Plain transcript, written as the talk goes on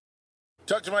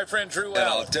Talk to my friend Drew And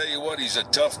Allen. I'll tell you what, he's a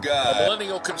tough guy. A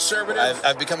millennial conservative.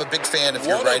 I've become a big fan of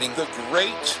your One writing. of the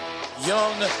great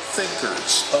young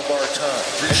thinkers of our time.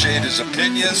 Appreciate his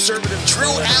opinions. Conservative Drew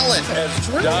Allen. As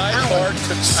Drew die-hard Allen.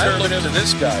 conservative. I look to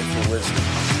this guy for wisdom.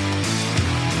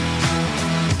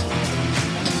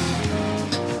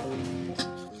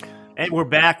 And we're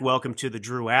back. Welcome to the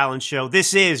Drew Allen Show.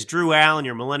 This is Drew Allen,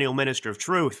 your millennial minister of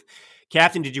truth.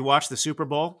 Captain, did you watch the Super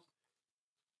Bowl?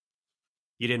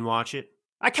 You didn't watch it?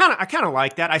 I kind of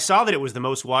like that. I saw that it was the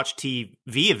most watched TV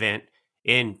event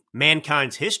in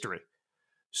mankind's history.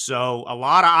 So a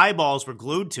lot of eyeballs were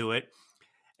glued to it.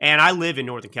 And I live in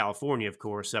Northern California, of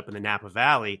course, up in the Napa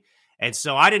Valley. And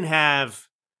so I didn't have,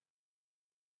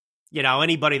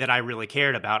 anybody that I really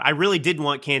cared about. I really didn't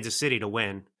want Kansas City to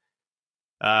win.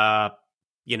 I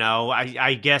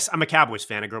guess I'm a Cowboys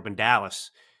fan. I grew up in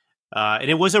Dallas. And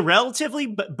it was a relatively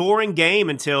boring game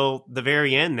until the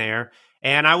very end there.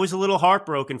 And I was a little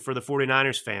heartbroken for the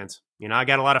 49ers fans. I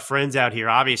got a lot of friends out here,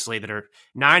 obviously, that are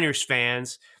Niners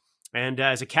fans. And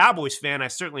as a Cowboys fan, I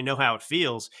certainly know how it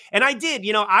feels. And I did.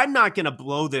 I'm not going to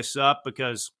blow this up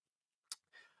because,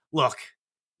 look,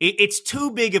 it's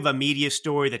too big of a media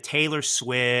story, the Taylor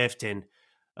Swift and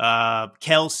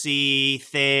Kelsey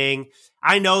thing.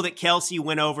 I know that Kelsey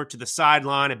went over to the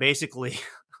sideline and basically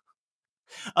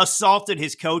assaulted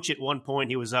his coach at one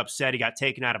point. He was upset. He got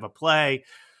taken out of a play.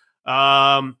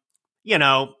 Poor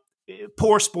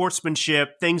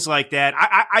sportsmanship, things like that.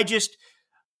 I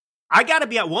got to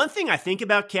be one thing I think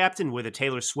about, Captain, with the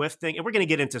Taylor Swift thing, and we're going to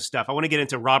get into stuff. I want to get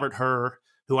into Robert Hur,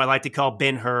 who I like to call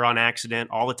Ben Hur on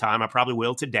accident all the time. I probably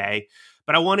will today.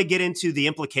 But I want to get into the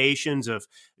implications of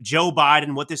Joe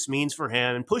Biden, what this means for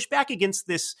him, and push back against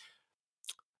this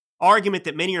argument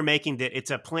that many are making that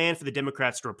it's a plan for the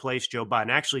Democrats to replace Joe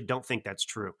Biden. I actually don't think that's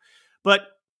true. But,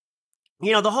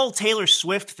 the whole Taylor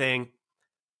Swift thing,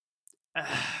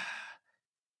 our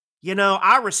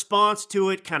response to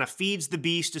it kind of feeds the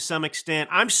beast to some extent.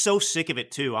 I'm so sick of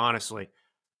it too, honestly.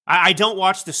 I don't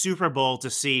watch the Super Bowl to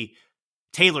see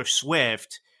Taylor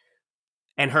Swift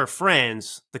and her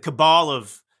friends, the cabal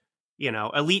of,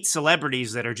 elite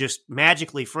celebrities that are just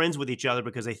magically friends with each other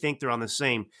because they think they're in the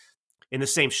same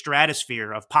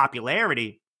stratosphere of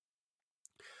popularity.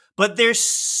 But there's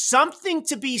something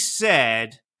to be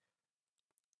said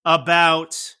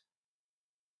about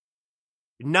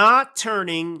not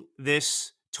turning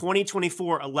this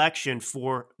 2024 election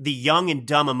for the young and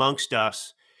dumb amongst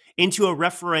us into a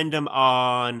referendum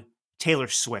on Taylor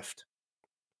Swift.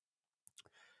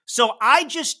 So I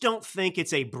just don't think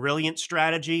it's a brilliant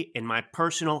strategy, in my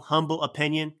personal, humble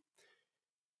opinion,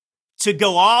 to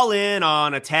go all in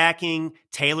on attacking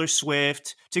Taylor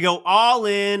Swift, to go all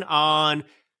in on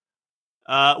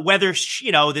whether,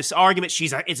 this argument,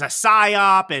 it's a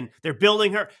psyop and they're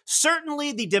building her.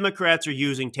 Certainly the Democrats are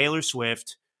using Taylor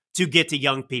Swift to get to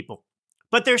young people.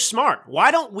 But they're smart.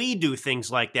 Why don't we do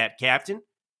things like that, Captain?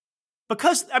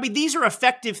 Because, these are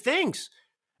effective things.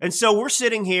 And so we're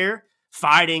sitting here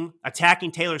fighting,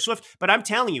 attacking Taylor Swift. But I'm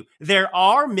telling you, there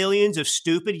are millions of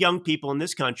stupid young people in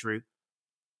this country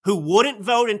who wouldn't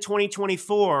vote in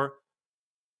 2024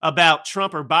 about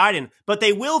Trump or Biden, but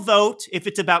they will vote if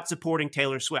it's about supporting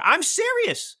Taylor Swift. I'm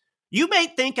serious. You may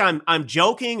think I'm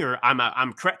joking or I'm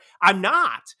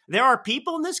not. There are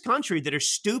people in this country that are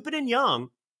stupid and young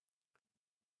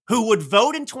who would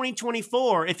vote in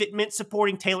 2024 if it meant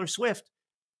supporting Taylor Swift.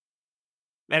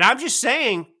 And I'm just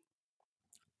saying,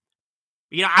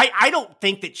 I don't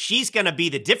think that she's going to be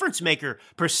the difference maker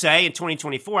per se in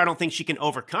 2024. I don't think she can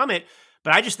overcome it,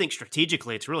 but I just think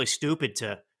strategically it's really stupid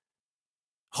to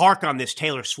hark on this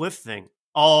Taylor Swift thing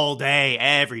all day,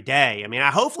 every day.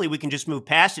 Hopefully we can just move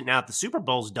past it now that the Super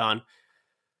Bowl's done.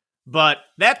 But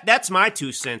that's my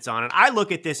 2 cents on it. I look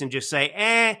at this and just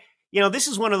say, this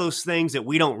is one of those things that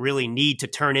we don't really need to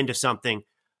turn into something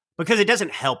because it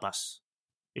doesn't help us.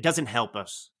 It doesn't help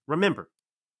us. Remember,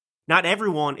 not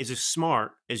everyone is as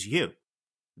smart as you.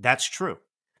 That's true.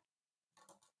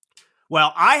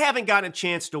 Well, I haven't gotten a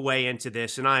chance to weigh into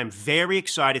this, and I am very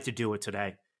excited to do it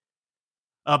today,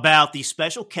 about the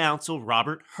special counsel,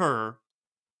 Robert Hur,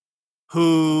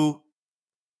 who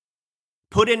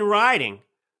put in writing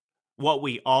what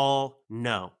we all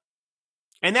know.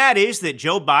 And that is that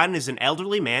Joe Biden is an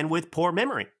elderly man with poor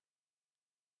memory.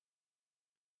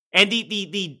 And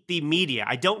the media,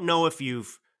 I don't know if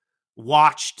you've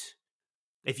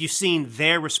seen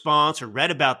their response or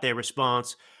read about their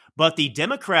response, but the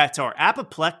Democrats are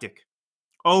apoplectic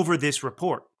over this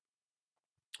report.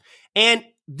 And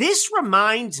this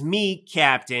reminds me,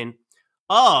 Captain,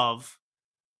 of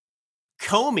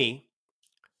Comey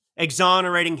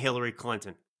exonerating Hillary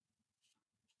Clinton.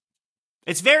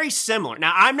 It's very similar.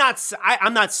 Now, I'm not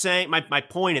saying, my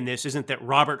point in this isn't that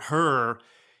Robert Hur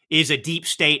is a deep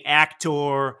state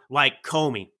actor like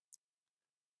Comey.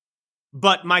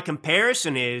 But my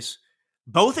comparison is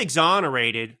both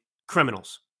exonerated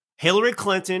criminals. Hillary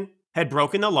Clinton had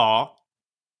broken the law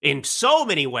in so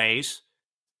many ways,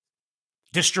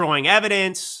 destroying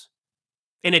evidence,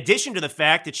 in addition to the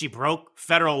fact that she broke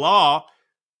federal law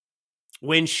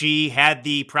when she had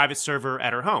the private server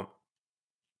at her home.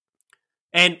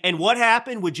 And what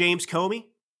happened with James Comey?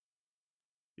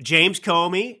 James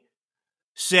Comey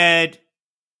said,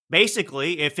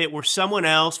 basically, if it were someone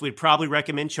else, we'd probably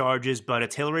recommend charges, but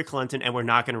it's Hillary Clinton and we're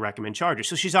not going to recommend charges.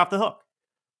 So she's off the hook.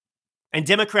 And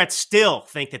Democrats still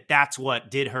think that that's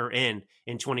what did her in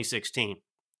 2016.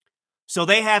 So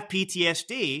they have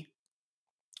PTSD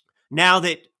now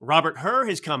that Robert Hur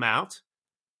has come out.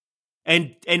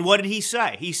 And what did he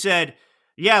say? He said,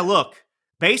 yeah, look,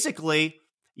 basically,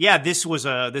 yeah, this was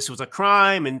a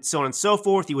crime and so on and so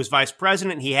forth. He was vice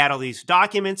president and he had all these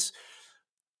documents.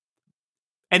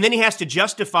 And then he has to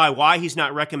justify why he's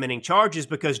not recommending charges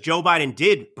because Joe Biden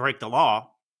did break the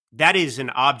law. That is an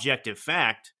objective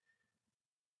fact.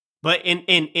 But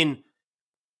in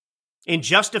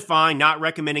justifying not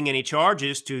recommending any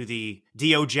charges to the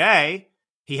DOJ,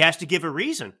 he has to give a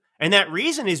reason. And that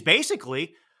reason is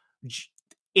basically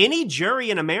any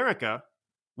jury in America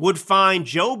would find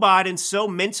Joe Biden so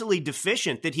mentally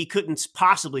deficient that he couldn't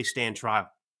possibly stand trial.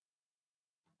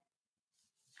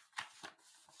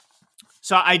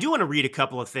 So I do want to read a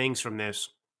couple of things from this.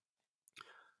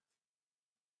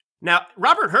 Now,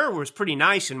 Robert Hur was pretty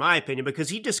nice, in my opinion, because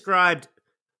he described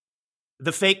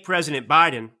the fake President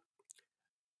Biden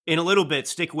in a little bit.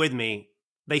 Stick with me.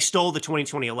 They stole the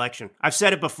 2020 election. I've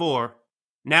said it before.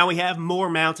 Now we have more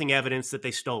mounting evidence that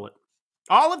they stole it.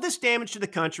 All of this damage to the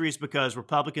country is because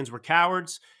Republicans were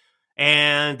cowards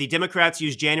and the Democrats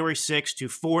used January 6th to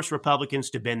force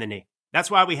Republicans to bend the knee. That's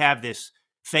why we have this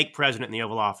fake president in the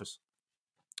Oval Office.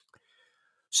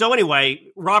 So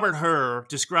anyway, Robert Hur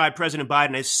described President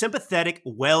Biden as sympathetic,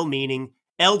 well-meaning,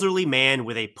 elderly man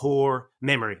with a poor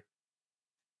memory.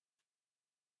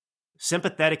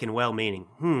 Sympathetic and well-meaning.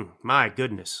 My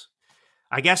goodness.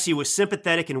 I guess he was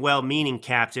sympathetic and well-meaning,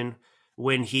 Captain,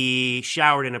 when he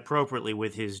showered inappropriately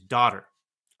with his daughter.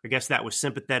 I guess that was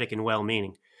sympathetic and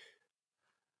well-meaning.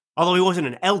 Although he wasn't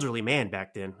an elderly man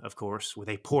back then, of course, with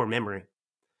a poor memory.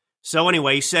 So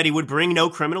anyway, he said he would bring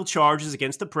no criminal charges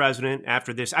against the president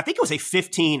after this. I think it was a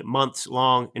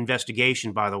 15-month-long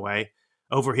investigation, by the way,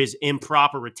 over his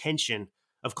improper retention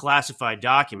of classified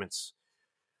documents.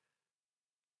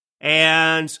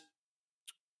 And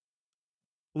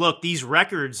look, these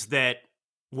records that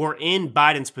were in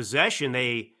Biden's possession,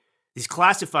 these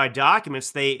classified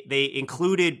documents, they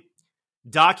included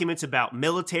documents about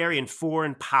military and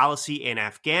foreign policy in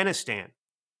Afghanistan.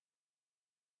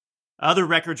 Other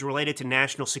records related to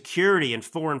national security and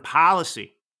foreign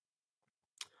policy,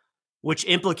 which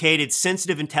implicated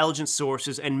sensitive intelligence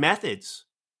sources and methods.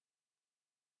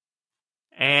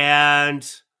 And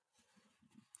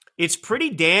it's pretty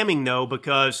damning, though,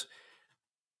 because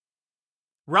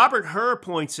Robert Hur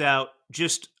points out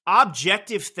just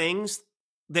objective things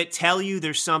that tell you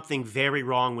there's something very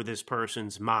wrong with this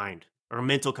person's mind or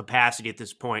mental capacity at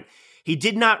this point. He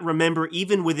did not remember,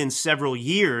 even within several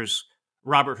years,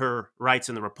 Robert Hur writes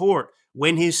in the report,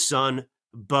 when his son,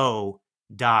 Beau,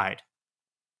 died.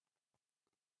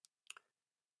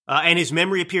 And his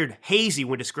memory appeared hazy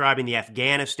when describing the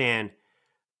Afghanistan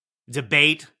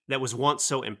debate that was once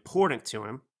so important to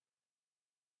him.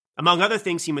 Among other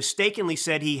things, he mistakenly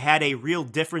said he had a real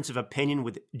difference of opinion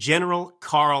with General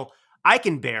Carl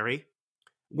Eikenberry,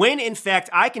 when in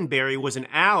fact Eikenberry was an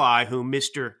ally whom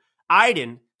Mr.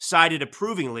 Iden cited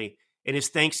approvingly in his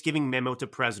Thanksgiving memo to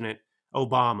President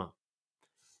Obama.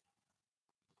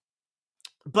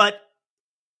 But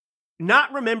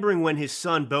not remembering when his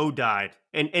son Beau died,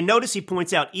 and notice he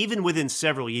points out even within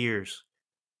several years,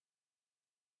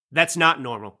 that's not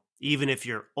normal, even if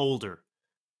you're older.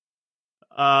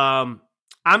 I'm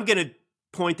going to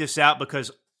point this out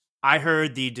because I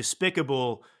heard the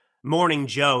despicable Morning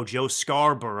Joe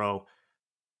Scarborough,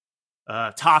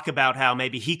 talk about how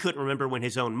maybe he couldn't remember when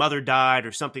his own mother died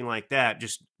or something like that.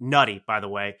 Just nutty, by the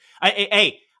way.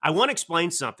 I want to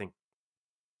explain something.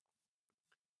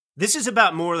 This is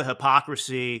about more of the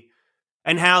hypocrisy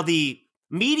and how the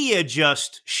media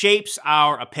just shapes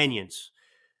our opinions.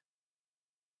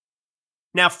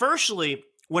 Now, firstly,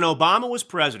 when Obama was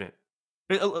president,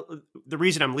 the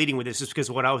reason I'm leading with this is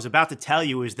because what I was about to tell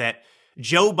you is that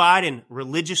Joe Biden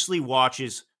religiously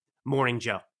watches Morning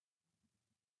Joe.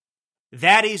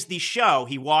 That is the show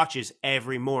he watches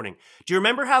every morning. Do you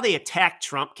remember how they attacked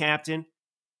Trump, Captain?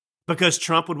 Because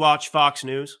Trump would watch Fox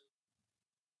News?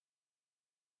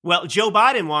 Well, Joe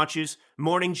Biden watches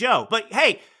Morning Joe. But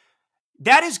hey,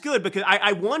 that is good because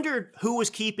I wondered who was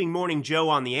keeping Morning Joe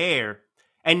on the air.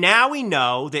 And now we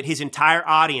know that his entire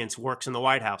audience works in the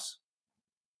White House.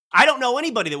 I don't know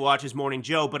anybody that watches Morning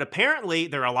Joe, but apparently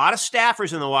there are a lot of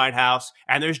staffers in the White House,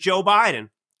 and there's Joe Biden.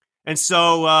 And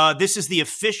so this is the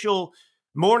official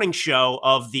morning show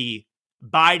of the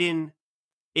Biden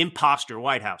imposter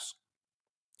White House.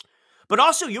 But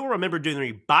also, you'll remember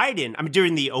during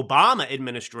the Obama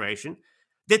administration,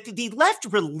 that the left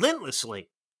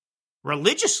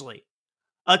religiously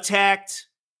attacked,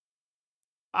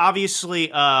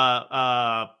 obviously,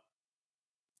 Rush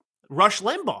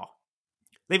Limbaugh.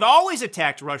 They've always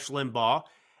attacked Rush Limbaugh,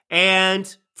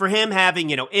 and for him having,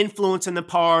 influence in the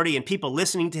party and people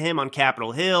listening to him on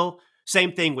Capitol Hill.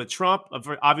 Same thing with Trump,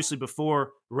 obviously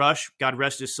before Rush, God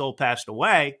rest his soul, passed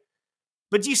away.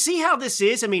 But do you see how this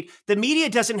is? I mean, the media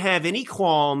doesn't have any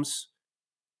qualms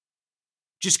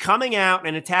just coming out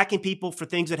and attacking people for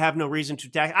things that have no reason to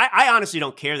attack. I honestly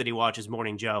don't care that he watches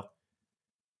Morning Joe.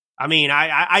 I mean,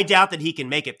 I doubt that he can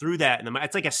make it through that.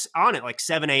 It's like on at like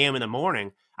 7 a.m. in the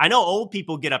morning. I know old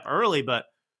people get up early, but,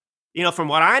 from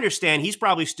what I understand, he's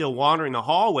probably still wandering the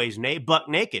hallways buck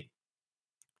naked.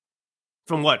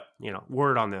 From what,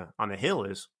 word on the Hill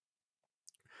is.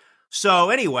 So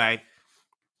anyway,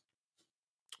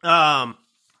 so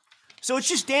it's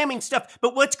just damning stuff.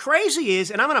 But what's crazy is,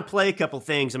 and I'm going to play a couple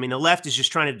things. I mean, the left is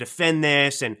just trying to defend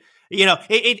this, and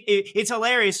it's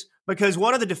hilarious because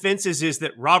one of the defenses is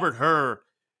that Robert Hur,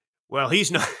 well,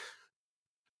 he's not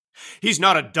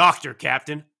a doctor,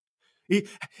 Captain.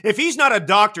 If he's not a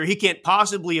doctor, he can't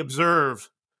possibly observe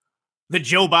that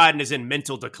Joe Biden is in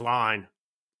mental decline.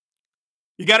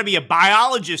 You got to be a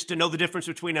biologist to know the difference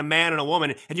between a man and a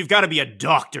woman, and you've got to be a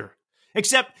doctor.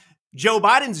 Except Joe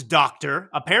Biden's doctor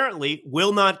apparently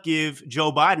will not give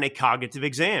Joe Biden a cognitive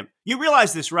exam. You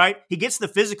realize this, right? He gets the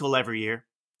physical every year,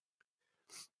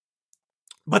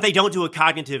 but they don't do a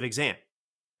cognitive exam.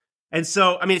 And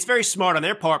so, I mean, it's very smart on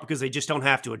their part because they just don't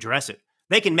have to address it.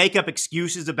 They can make up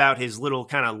excuses about his little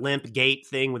kind of limp gait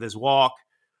thing with his walk.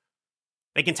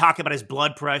 They can talk about his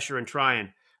blood pressure and try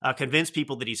and convince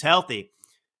people that he's healthy.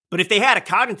 But if they had a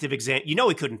cognitive exam, he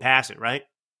couldn't pass it, right?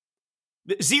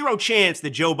 Zero chance that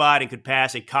Joe Biden could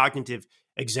pass a cognitive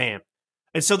exam.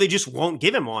 And so they just won't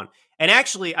give him one. And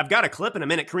actually, I've got a clip in a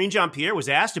minute. Karine Jean-Pierre was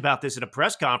asked about this at a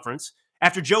press conference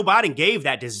after Joe Biden gave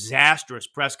that disastrous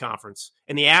press conference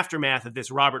in the aftermath of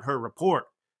this Robert Hur report.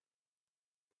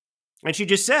 And she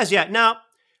just says, no,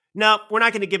 we're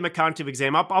not going to give him a cognitive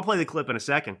exam. I'll play the clip in a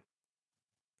second.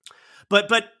 But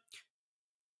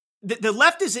the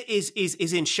left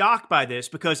is in shock by this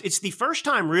because it's the first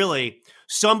time really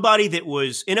somebody that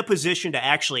was in a position to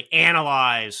actually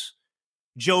analyze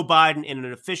Joe Biden in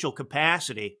an official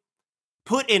capacity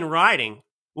put in writing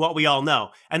what we all know.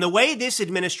 And the way this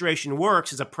administration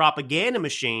works as a propaganda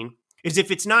machine is if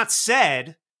it's not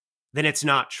said, then it's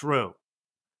not true.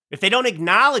 If they don't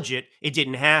acknowledge it, it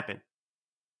didn't happen.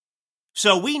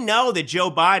 So we know that Joe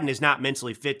Biden is not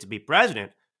mentally fit to be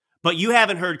president, but you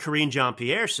haven't heard Karine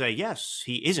Jean-Pierre say, yes,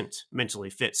 he isn't mentally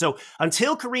fit. So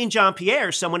until Karine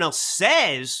Jean-Pierre, someone else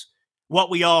says what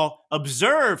we all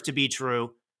observe to be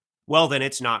true, well, then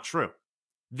it's not true.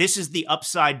 This is the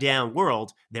upside down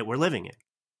world that we're living in.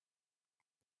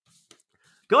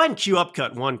 Go ahead and cue up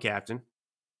cut 1, Captain.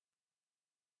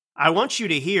 I want you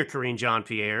to hear Karine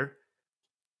Jean-Pierre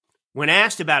when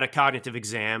asked about a cognitive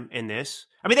exam in this.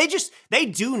 I mean, they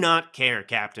do not care,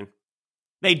 Captain.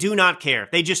 They do not care.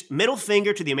 They just middle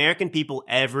finger to the American people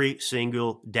every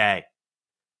single day.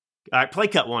 All right, play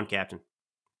cut 1, Captain.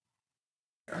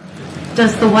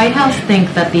 Does the White House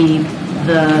think that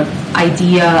the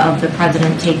idea of the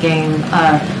president taking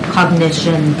a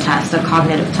cognition test, a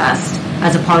cognitive test,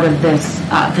 as a part of this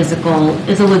physical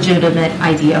is a legitimate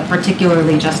idea,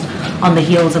 particularly just on the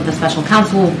heels of the special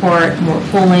counsel report, more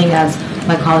polling, as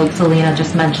my colleague Selena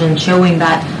just mentioned, showing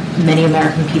that many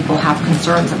American people have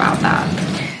concerns about that?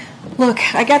 Look,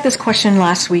 I got this question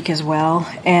last week as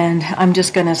well, and I'm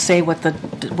just going to say what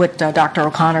Dr.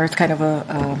 O'Connor, it's kind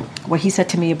of what he said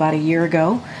to me about a year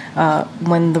ago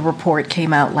when the report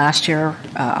came out last year,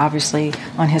 obviously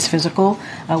on his physical,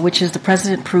 which is the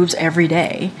president proves every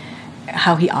day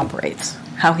how he operates,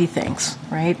 how he thinks,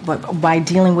 right? But by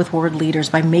dealing with world leaders,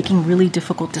 by making really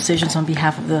difficult decisions on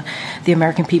behalf of the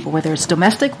American people, whether it's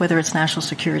domestic, whether it's national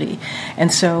security. And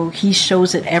so he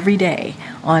shows it every day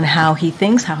on how he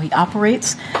thinks, how he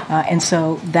operates. And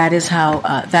so that is how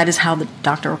the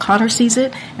Dr. O'Connor sees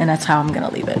it, and that's how I'm going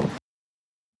to leave it.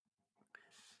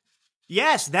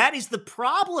 Yes, that is the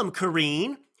problem,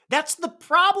 Karine. That's the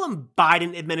problem,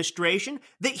 Biden administration,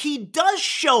 that he does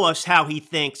show us how he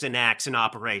thinks and acts and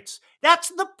operates. That's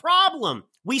the problem.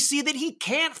 We see that he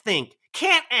can't think,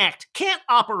 can't act, can't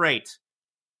operate.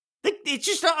 It's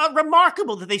just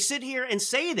remarkable that they sit here and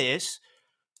say this,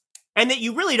 and that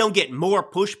you really don't get more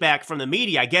pushback from the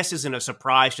media, I guess isn't a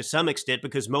surprise to some extent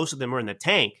because most of them are in the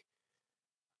tank.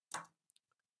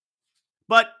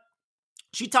 But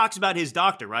she talks about his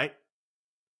doctor, right?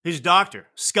 His doctor,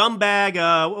 scumbag,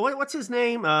 what's his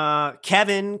name?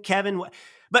 Kevin.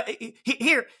 But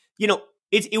here,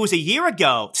 it was a year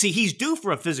ago. See, he's due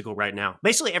for a physical right now.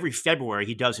 Basically, every February,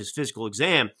 he does his physical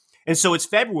exam. And so it's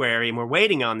February, and we're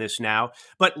waiting on this now.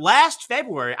 But last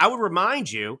February, I would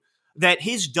remind you that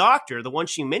his doctor, the one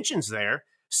she mentions there,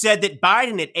 said that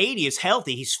Biden at 80 is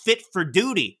healthy. He's fit for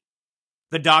duty.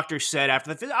 The doctor said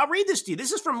after the physical. I'll read this to you.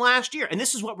 This is from last year, and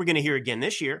this is what we're going to hear again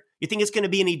this year. You think it's going to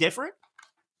be any different?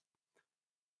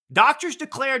 Doctors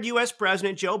declared U.S.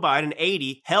 President Joe Biden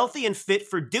 80, healthy and fit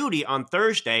for duty on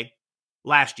Thursday,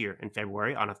 last year in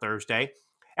February, on a Thursday,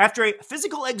 after a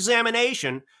physical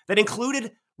examination that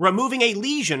included removing a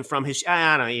lesion from his.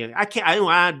 Don't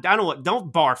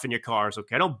barf in your cars,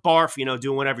 okay? Don't barf,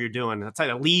 doing whatever you're doing. I'll tell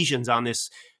you, lesions on this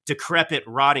decrepit,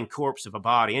 rotting corpse of a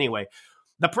body. Anyway,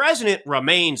 the president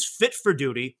remains fit for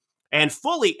duty and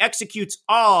fully executes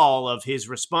all of his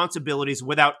responsibilities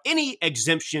without any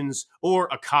exemptions or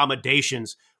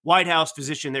accommodations. White House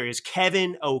physician there is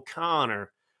Kevin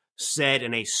O'Connor said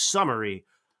in a summary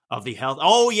of the health.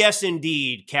 Oh, yes,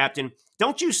 indeed, Captain.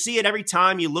 Don't you see it every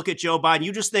time you look at Joe Biden?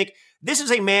 You just think this is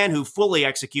a man who fully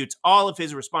executes all of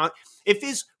his If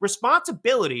his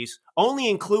responsibilities only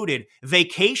included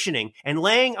vacationing and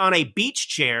laying on a beach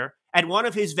chair at one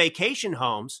of his vacation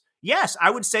homes, yes, I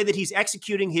would say that he's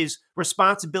executing his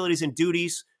responsibilities and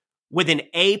duties with an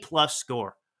A-plus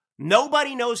score.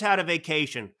 Nobody knows how to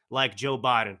vacation like Joe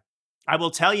Biden. I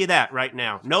will tell you that right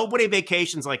now. Nobody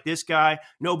vacations like this guy.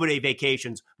 Nobody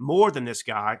vacations more than this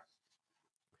guy.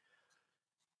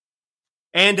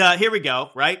 And here we go,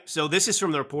 right? So this is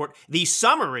from the report. The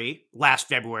summary last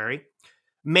February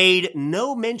made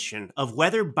no mention of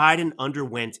whether Biden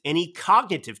underwent any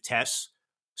cognitive tests,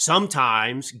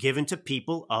 sometimes given to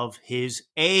people of his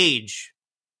age.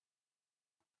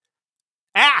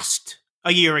 Asked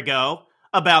a year ago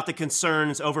about the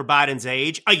concerns over Biden's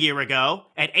age, a year ago,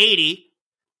 at 80,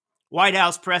 White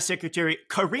House Press Secretary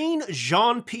Karine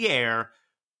Jean-Pierre,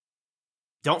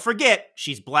 don't forget,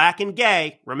 she's black and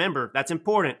gay. Remember, that's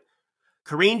important.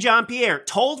 Karine Jean-Pierre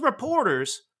told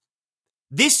reporters,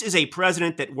 this is a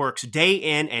president that works day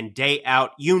in and day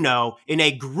out, in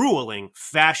a grueling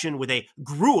fashion with a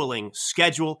grueling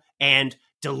schedule and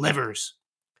delivers.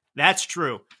 That's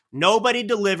true. Nobody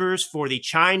delivers for the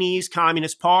Chinese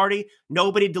Communist Party.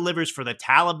 Nobody delivers for the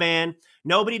Taliban.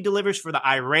 Nobody delivers for the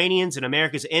Iranians and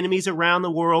America's enemies around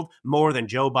the world more than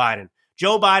Joe Biden.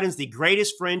 Joe Biden's the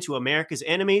greatest friend to America's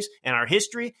enemies in our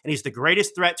history, and he's the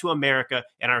greatest threat to America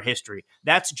in our history.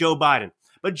 That's Joe Biden.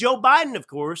 But Joe Biden, of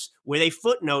course, with a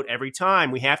footnote every time,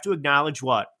 we have to acknowledge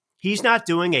what? He's not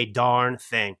doing a darn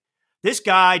thing. This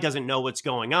guy doesn't know what's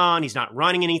going on. He's not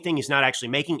running anything. He's not actually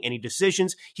making any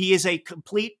decisions. He is a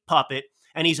complete puppet,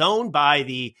 and he's owned by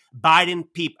the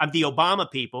the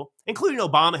Obama people, including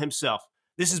Obama himself.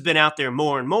 This has been out there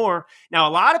more and more. Now,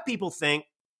 a lot of people think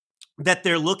that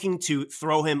they're looking to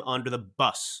throw him under the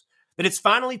bus, that it's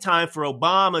finally time for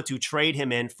Obama to trade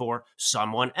him in for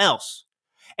someone else.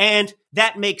 And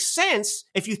that makes sense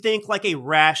if you think like a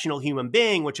rational human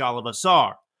being, which all of us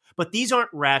are. But these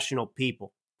aren't rational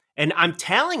people. And I'm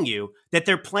telling you that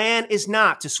their plan is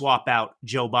not to swap out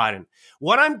Joe Biden.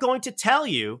 What I'm going to tell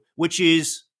you, which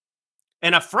is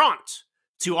an affront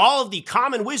to all of the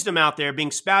common wisdom out there being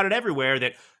spouted everywhere,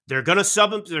 that they're going to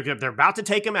sub him, they're about to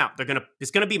take him out.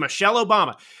 It's going to be Michelle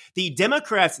Obama. The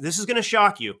Democrats, this is going to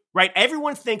shock you, right?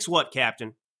 Everyone thinks what,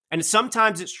 Captain? And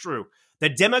sometimes it's true. The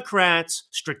Democrats,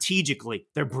 strategically,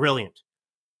 they're brilliant.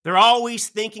 They're always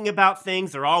thinking about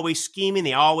things. They're always scheming.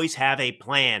 They always have a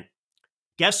plan.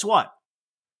 Guess what?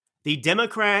 The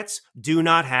Democrats do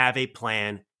not have a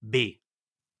plan B.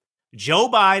 Joe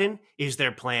Biden is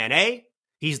their plan A,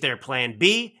 he's their plan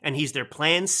B, and he's their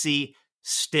plan C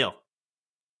still.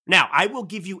 Now, I will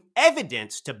give you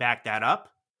evidence to back that up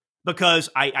because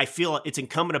I feel it's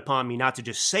incumbent upon me not to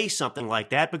just say something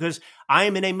like that because I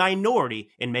am in a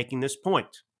minority in making this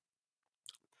point.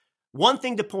 One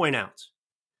thing to point out,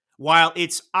 while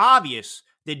it's obvious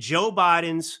that Joe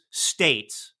Biden's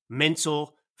state's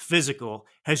mental, physical,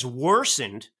 has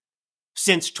worsened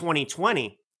since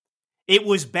 2020, it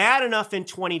was bad enough in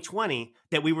 2020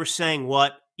 that we were saying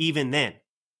what even then.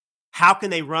 How can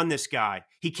they run this guy?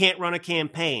 He can't run a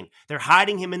campaign. They're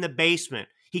hiding him in the basement.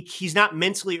 He's not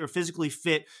mentally or physically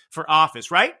fit for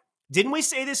office, right? Didn't we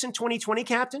say this in 2020,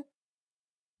 Captain?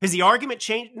 Has the argument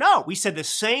changed? No, we said the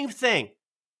same thing.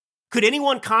 Could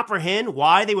anyone comprehend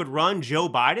why they would run Joe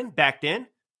Biden back then?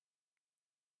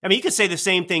 I mean, you could say the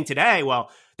same thing today. Well,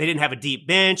 they didn't have a deep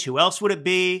bench. Who else would it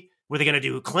be? Were they going to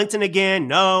do Clinton again?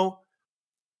 No.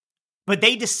 But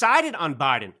they decided on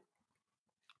Biden.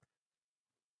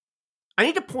 I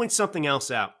need to point something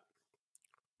else out.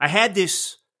 I had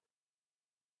this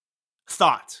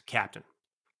thought, Captain.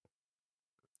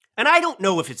 And I don't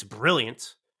know if it's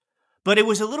brilliant, but it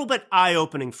was a little bit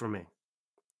eye-opening for me.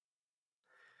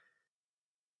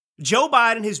 Joe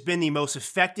Biden has been the most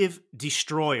effective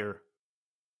destroyer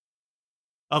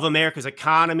of America's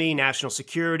economy, national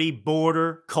security,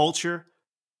 border, culture.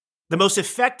 The most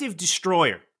effective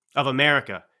destroyer of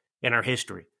America in our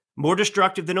history. More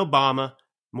destructive than Obama,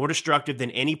 more destructive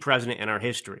than any president in our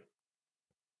history.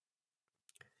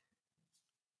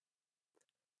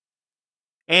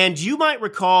 And you might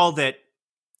recall that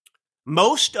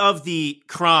most of the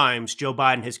crimes Joe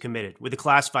Biden has committed, with the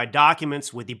classified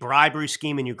documents, with the bribery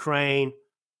scheme in Ukraine,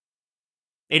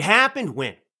 it happened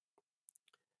when?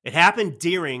 It happened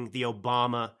during the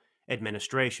Obama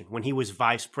administration, when he was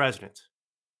vice president.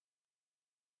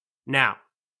 Now,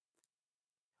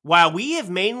 while we have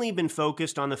mainly been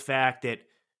focused on the fact that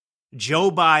Joe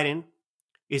Biden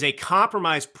is a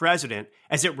compromised president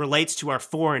as it relates to our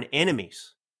foreign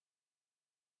enemies,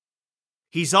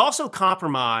 he's also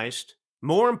compromised,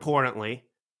 more importantly,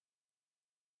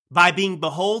 by being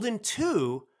beholden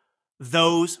to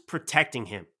those protecting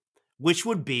him, which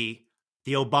would be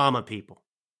the Obama people.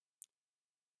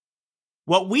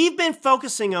 What we've been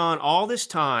focusing on all this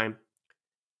time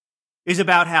is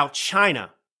about how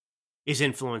China is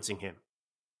influencing him,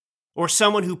 or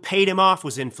someone who paid him off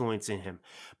was influencing him.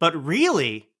 But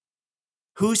really,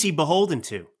 who's he beholden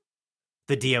to?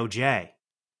 The DOJ,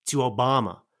 to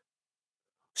Obama.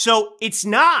 So it's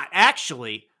not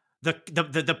actually,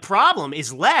 the problem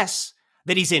is less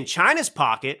that he's in China's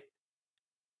pocket,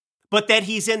 but that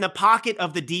he's in the pocket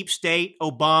of the deep state,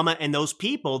 Obama, and those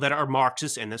people that are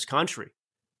Marxists in this country.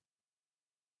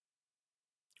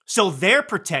 So they're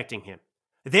protecting him.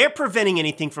 They're preventing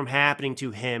anything from happening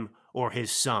to him or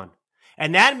his son.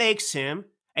 And that makes him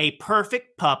a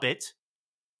perfect puppet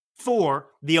for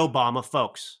the Obama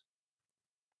folks.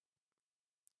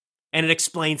 And it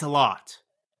explains a lot.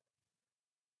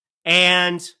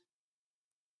 And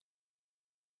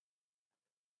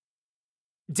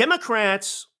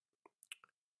Democrats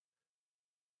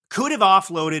could have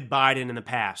offloaded Biden in the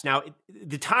past. Now,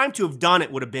 the time to have done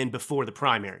it would have been before the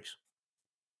primaries.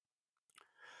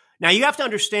 Now, you have to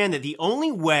understand that the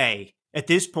only way at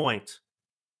this point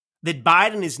that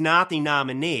Biden is not the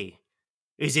nominee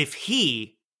is if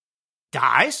he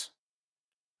dies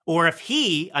or if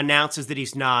he announces that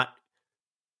he's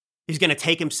going to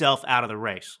take himself out of the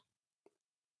race.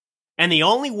 And the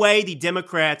only way the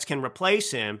Democrats can replace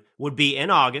him would be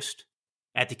in August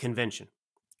at the convention.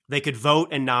 They could vote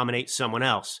and nominate someone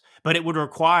else, but it would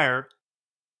require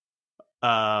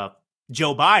Joe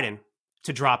Biden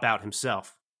to drop out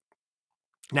himself.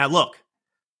 Now, look,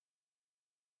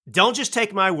 don't just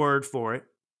take my word for it.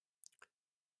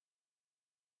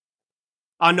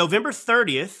 On November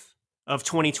 30th of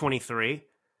 2023,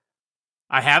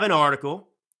 I have an article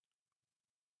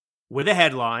with a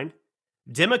headline,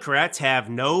 Democrats have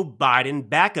no Biden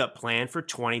backup plan for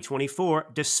 2024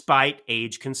 despite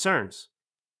age concerns.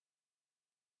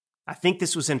 I think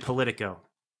this was in Politico,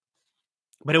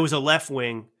 but it was a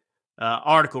left-wing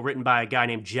article written by a guy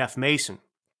named Jeff Mason.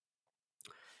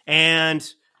 And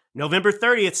November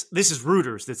 30th, this is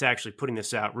Reuters that's actually putting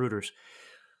this out, Reuters.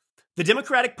 The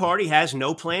Democratic Party has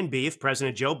no plan B if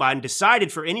President Joe Biden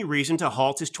decided for any reason to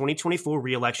halt his 2024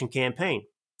 re-election campaign.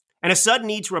 And a sudden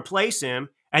need to replace him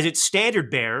as its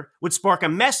standard bearer would spark a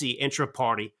messy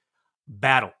intra-party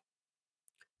battle.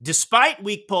 Despite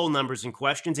weak poll numbers and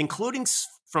questions, including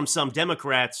from some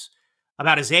Democrats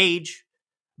about his age,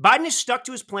 Biden has stuck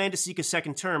to his plan to seek a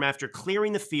second term after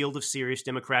clearing the field of serious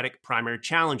Democratic primary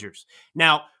challengers.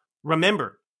 Now,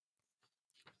 remember,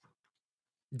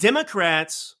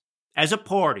 Democrats, as a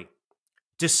party,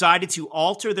 decided to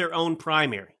alter their own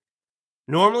primary.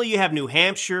 Normally, you have New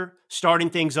Hampshire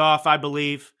starting things off, I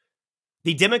believe.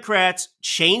 The Democrats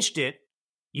changed it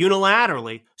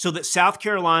unilaterally so that South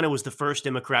Carolina was the first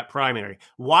Democrat primary.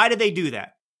 Why did they do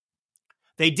that?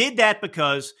 They did that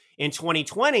because in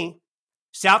 2020,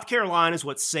 South Carolina is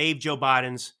what saved Joe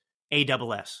Biden's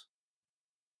ASS.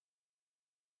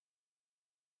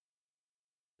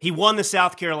 He won the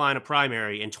South Carolina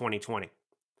primary in 2020.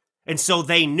 And so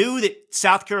they knew that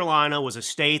South Carolina was a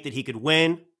state that he could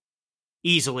win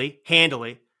easily,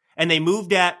 handily, and they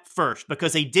moved at first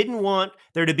because they didn't want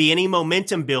there to be any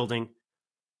momentum building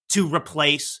to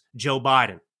replace Joe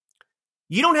Biden.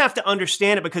 You don't have to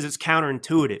understand it because it's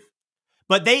counterintuitive,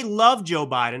 but they love Joe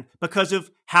Biden because of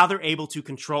how they're able to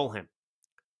control him.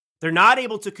 They're not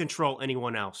able to control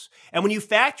anyone else. And when you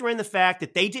factor in the fact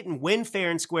that they didn't win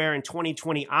fair and square in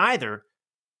 2020 either,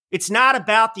 it's not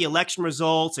about the election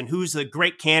results and who's the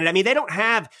great candidate. I mean, they don't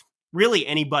have really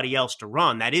anybody else to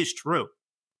run. That is true.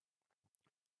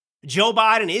 Joe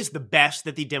Biden is the best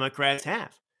that the Democrats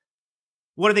have.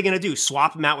 What are they going to do?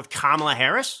 Swap him out with Kamala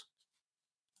Harris?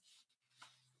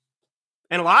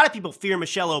 And a lot of people fear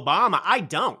Michelle Obama. I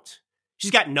don't.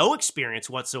 She's got no experience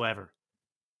whatsoever.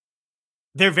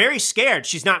 They're very scared.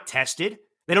 She's not tested.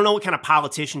 They don't know what kind of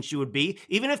politician she would be.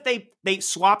 Even if they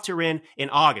swapped her in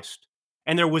August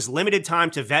and there was limited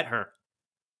time to vet her,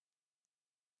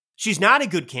 she's not a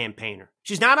good campaigner.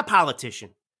 She's not a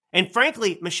politician. And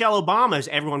frankly, Michelle Obama, as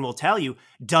everyone will tell you,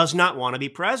 does not want to be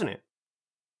president.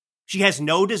 She has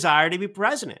no desire to be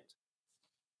president.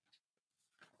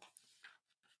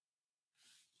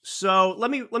 So let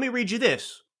me read you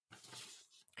this.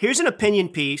 Here's an opinion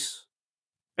piece.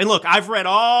 And look, I've read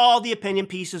all the opinion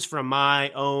pieces from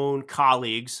my own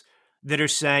colleagues that are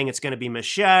saying it's going to be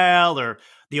Michelle or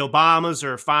the Obamas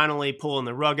are finally pulling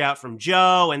the rug out from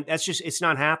Joe. And it's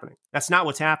not happening. That's not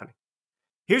what's happening.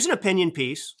 Here's an opinion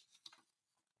piece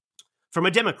from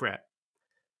a Democrat.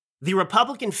 The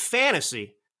Republican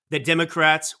fantasy that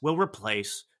Democrats will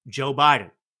replace Joe Biden.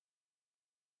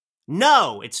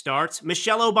 No, it starts,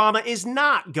 Michelle Obama is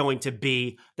not going to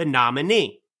be the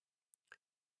nominee.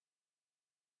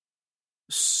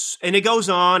 And it goes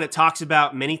on, it talks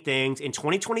about many things. In a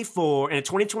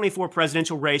 2024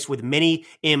 presidential race with many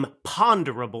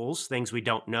imponderables, things we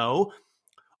don't know,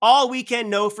 all we can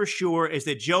know for sure is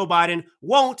that Joe Biden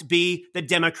won't be the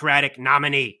Democratic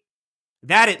nominee.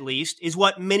 That, at least, is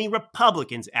what many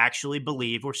Republicans actually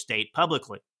believe or state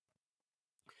publicly.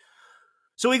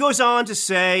 So he goes on to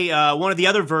say one of the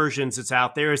other versions that's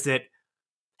out there is that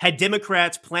had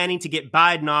Democrats planning to get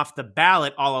Biden off the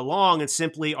ballot all along and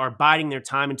simply are biding their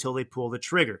time until they pull the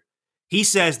trigger. He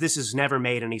says this has never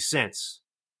made any sense.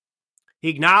 He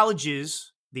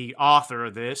acknowledges, the author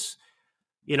of this,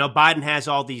 Biden has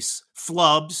all these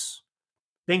flubs.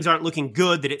 Things aren't looking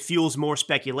good, that it fuels more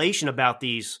speculation about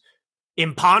these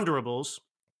imponderables.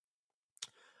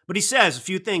 But he says a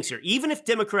few things here. Even if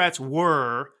Democrats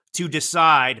were to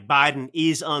decide Biden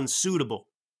is unsuitable,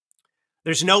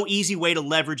 there's no easy way to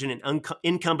leverage an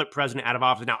incumbent president out of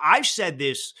office. Now, I've said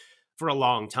this for a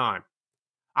long time.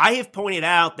 I have pointed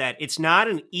out that it's not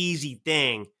an easy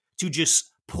thing to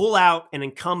just pull out an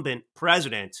incumbent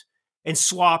president and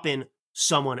swap in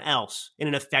someone else in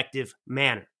an effective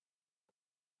manner.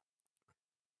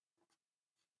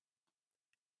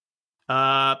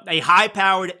 A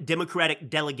high-powered Democratic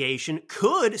delegation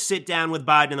could sit down with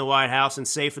Biden in the White House and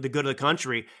say for the good of the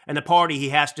country and the party he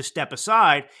has to step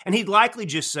aside, and he'd likely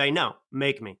just say, no,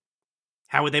 make me.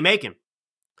 How would they make him?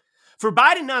 For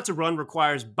Biden not to run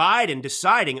requires Biden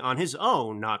deciding on his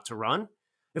own not to run.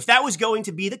 If that was going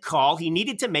to be the call, he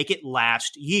needed to make it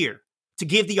last year to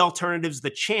give the alternatives the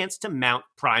chance to mount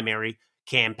primary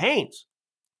campaigns.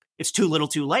 It's too little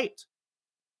too late.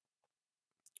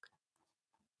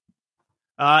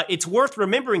 It's worth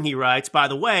remembering, he writes, by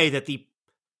the way, that the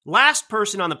last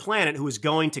person on the planet who is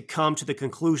going to come to the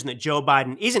conclusion that Joe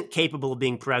Biden isn't capable of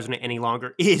being president any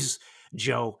longer is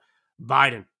Joe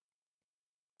Biden.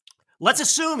 Let's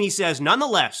assume, he says,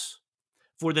 nonetheless,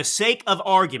 for the sake of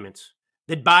argument,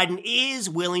 that Biden is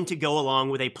willing to go along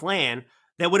with a plan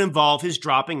that would involve his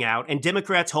dropping out and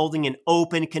Democrats holding an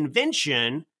open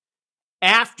convention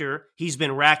after he's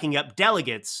been racking up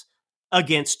delegates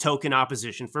against token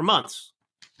opposition for months.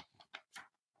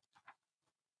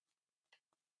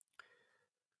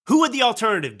 Who would the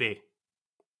alternative be?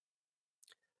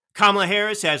 Kamala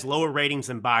Harris has lower ratings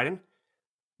than Biden.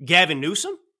 Gavin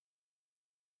Newsom?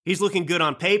 He's looking good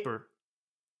on paper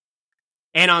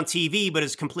and on TV, but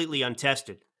is completely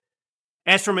untested.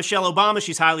 As for Michelle Obama,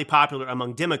 she's highly popular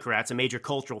among Democrats, a major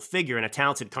cultural figure and a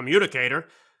talented communicator.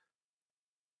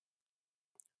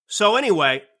 So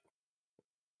anyway,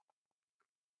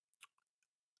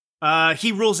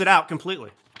 he rules it out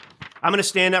completely. I'm going to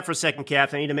stand up for a second,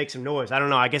 Kath. I need to make some noise. I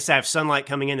don't know. I guess I have sunlight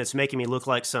coming in that's making me look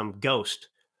like some ghost,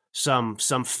 some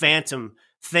phantom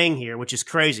thing here, which is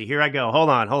crazy. Here I go. Hold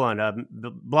on.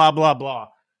 Blah, blah, blah.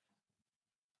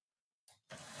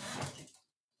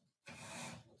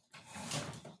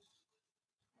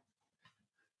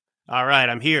 All right,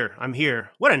 I'm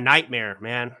here. What a nightmare,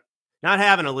 man. Not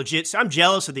having a legit. So I'm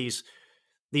jealous of these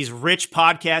rich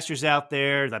podcasters out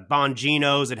there, the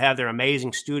Bonginos that have their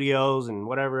amazing studios and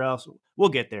whatever else. We'll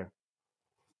get there.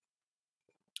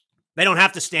 They don't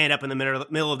have to stand up in the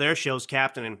middle of their shows,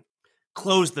 Captain, and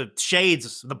close the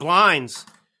shades, the blinds.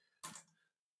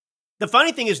 The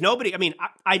funny thing is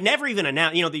I never even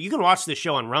announced, that you can watch this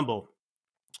show on Rumble.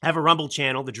 I have a Rumble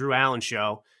channel, The Drew Allen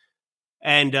Show.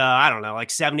 And I don't know,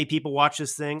 like 70 people watch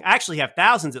this thing. I actually have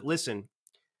thousands that listen.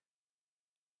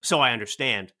 So I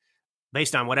understand,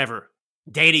 based on whatever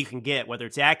data you can get, whether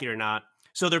it's accurate or not.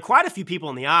 So there are quite a few people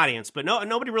in the audience, but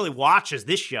nobody really watches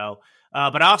this show.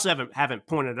 But I also haven't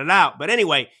pointed it out. But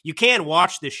anyway, you can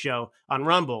watch this show on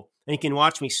Rumble, and you can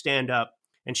watch me stand up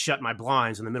and shut my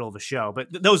blinds in the middle of a show. But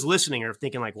those listening are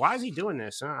thinking like, why is he doing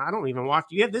this? I don't even watch.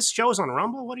 You have this show's on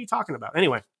Rumble? What are you talking about?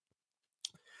 Anyway.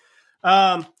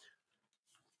 Go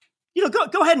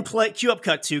ahead and cue up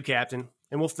cut 2, Captain,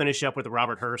 and we'll finish up with the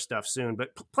Robert Hur stuff soon. But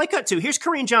play cut 2. Here's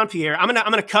Karine Jean-Pierre. I'm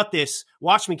gonna cut this.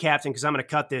 Watch me, Captain, because I'm gonna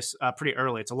cut this pretty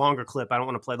early. It's a longer clip. I don't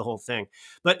want to play the whole thing.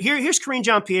 But here's Karine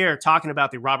Jean-Pierre talking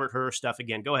about the Robert Hur stuff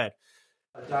again. Go ahead.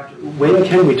 Doctor, when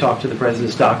can we talk to the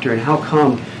president's doctor, and how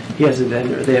come they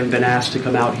haven't been asked to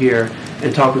come out here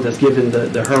and talk with us, given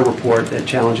the Hur report that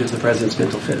challenges the president's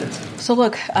mental fitness? So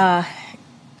look,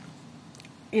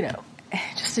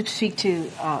 just to speak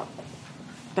to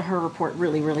the Hur report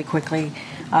really, really quickly,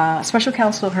 Special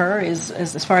Counsel Hur is,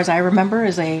 as far as I remember,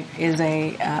 is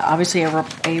obviously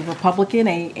a Republican,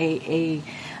 a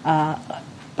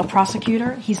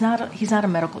prosecutor. He's not a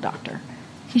medical doctor.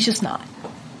 He's just not.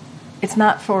 It's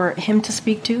not for him to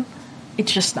speak to.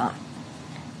 It's just not.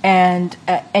 And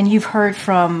you've heard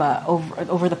from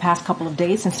over the past couple of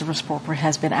days since the report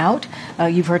has been out,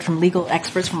 you've heard from legal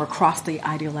experts from across the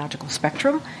ideological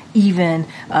spectrum, even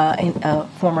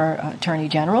former Attorney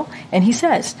General, and he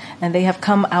says, and they have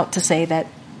come out to say that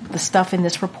the stuff in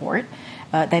this report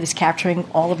that is capturing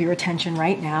all of your attention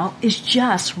right now is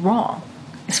just wrong.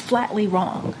 It's flatly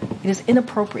wrong. It is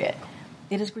inappropriate.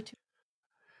 It is gratuitous.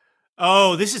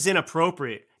 Oh, this is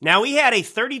inappropriate. Now, we had a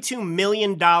 $32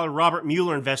 million Robert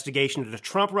Mueller investigation into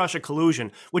Trump-Russia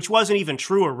collusion, which wasn't even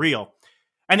true or real.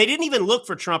 And they didn't even look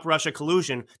for Trump-Russia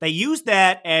collusion. They used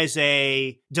that as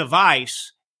a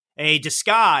device, a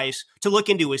disguise, to look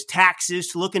into his taxes,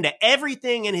 to look into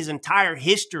everything in his entire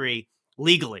history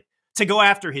legally, to go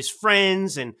after his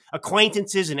friends and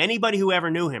acquaintances and anybody who ever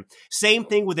knew him. Same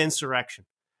thing with insurrection.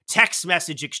 Text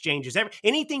message exchanges,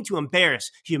 anything to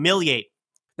embarrass, humiliate.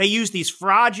 They use these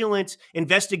fraudulent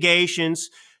investigations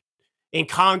in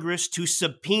Congress to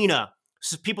subpoena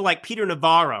people like Peter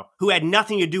Navarro, who had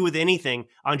nothing to do with anything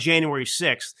on January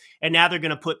 6th. And now they're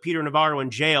going to put Peter Navarro in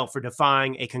jail for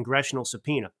defying a congressional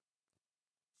subpoena.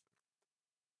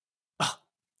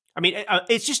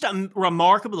 It's just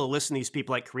remarkable to listen to these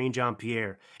people like Karine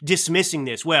Jean-Pierre dismissing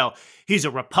this. Well, he's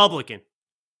a Republican.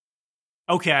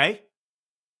 Okay.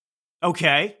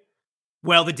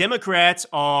 Well, the Democrats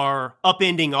are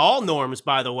upending all norms,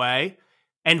 by the way,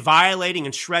 and violating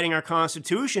and shredding our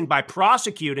Constitution by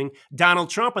prosecuting Donald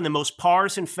Trump in the most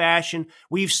partisan fashion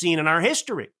we've seen in our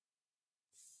history.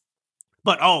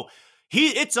 But,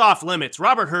 it's off limits.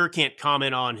 Robert Hur can't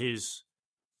comment on his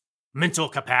mental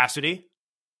capacity.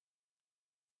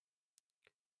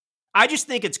 I just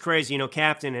think it's crazy,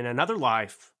 Captain, in another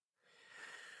life,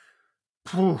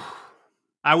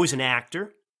 I was an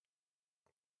actor.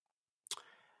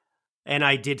 And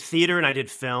I did theater and I did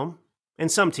film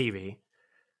and some TV.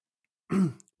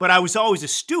 But I was always a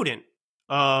student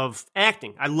of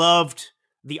acting. I loved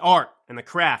the art and the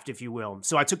craft, if you will.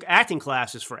 So I took acting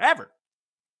classes forever.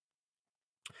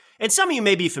 And some of you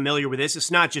may be familiar with this. It's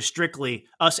not just strictly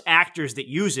us actors that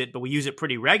use it, but we use it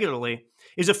pretty regularly.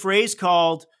 Is a phrase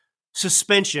called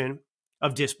suspension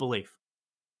of disbelief.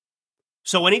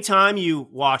 So anytime you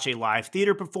watch a live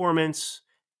theater performance,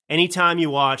 anytime you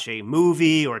watch a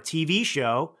movie or a TV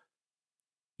show,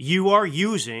 you are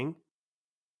utilizing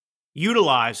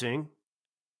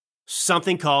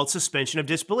something called suspension of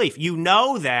disbelief. You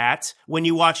know that when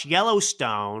you watch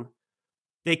Yellowstone,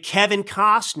 that Kevin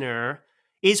Costner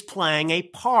is playing a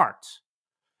part.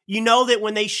 You know that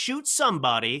when they shoot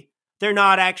somebody, they're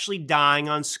not actually dying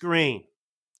on screen.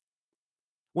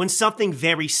 When something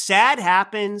very sad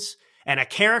happens, and a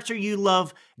character you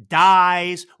love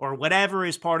dies or whatever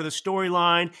is part of the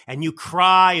storyline, and you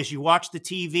cry as you watch the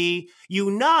TV, you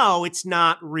know it's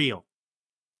not real.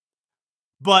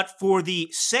 But for the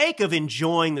sake of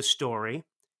enjoying the story,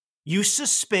 you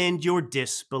suspend your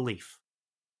disbelief.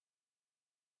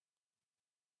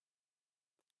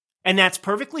 And that's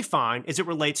perfectly fine as it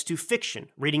relates to fiction,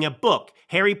 reading a book,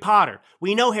 Harry Potter.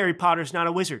 We know Harry Potter's not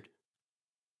a wizard.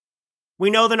 We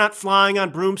know they're not flying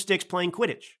on broomsticks playing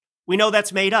Quidditch. We know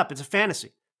that's made up. It's a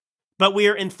fantasy. But we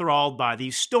are enthralled by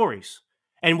these stories.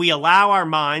 And we allow our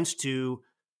minds to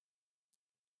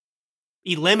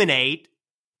eliminate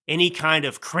any kind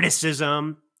of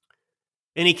criticism,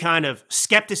 any kind of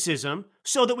skepticism,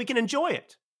 so that we can enjoy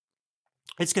it.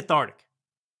 It's cathartic.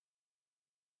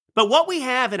 But what we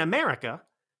have in America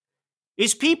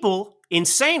is people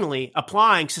insanely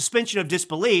applying suspension of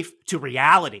disbelief to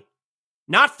reality,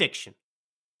 not fiction.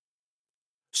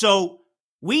 So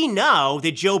we know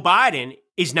that Joe Biden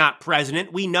is not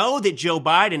president. We know that Joe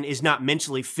Biden is not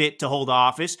mentally fit to hold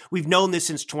office. We've known this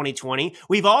since 2020.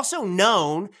 We've also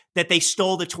known that they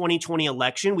stole the 2020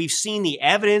 election. We've seen the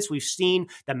evidence. We've seen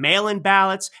the mail-in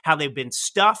ballots, how they've been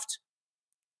stuffed.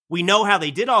 We know how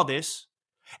they did all this.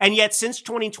 And yet since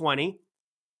 2020,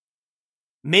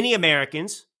 many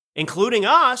Americans, including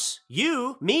us,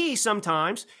 you, me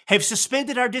sometimes, have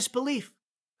suspended our disbelief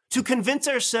to convince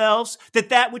ourselves that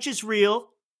that which is real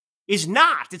is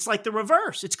not. It's like the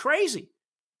reverse. It's crazy.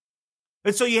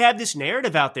 And so you have this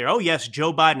narrative out there. Oh, yes,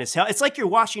 Joe Biden is hell. It's like you're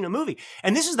watching a movie.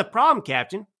 And this is the problem,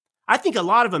 Captain. I think a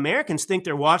lot of Americans think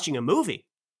they're watching a movie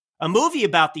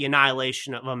about the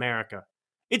annihilation of America.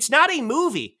 It's not a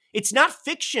movie. It's not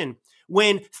fiction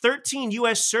when 13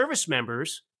 U.S. service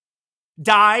members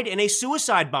died in a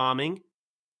suicide bombing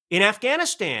in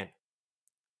Afghanistan.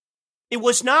 It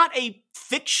was not a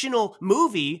fictional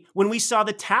movie when we saw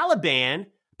the Taliban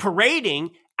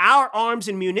parading our arms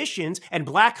and munitions and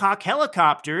Black Hawk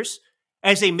helicopters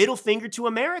as a middle finger to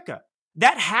America.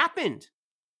 That happened.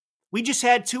 We just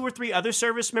had 2 or 3 other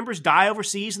service members die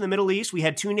overseas in the Middle East. We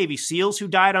had 2 Navy SEALs who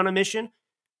died on a mission.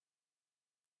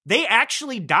 They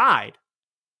actually died.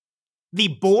 The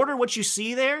border, what you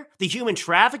see there, the human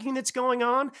trafficking that's going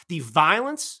on, the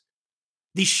violence,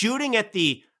 the shooting at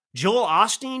the Joel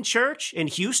Osteen Church in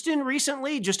Houston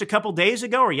recently, just a couple days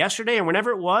ago or yesterday or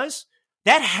whenever it was,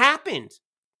 that happened.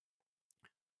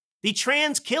 The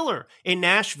trans killer in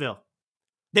Nashville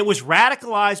that was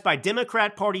radicalized by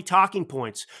Democrat Party talking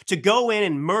points to go in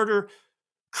and murder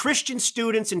Christian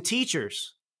students and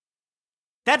teachers.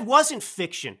 That wasn't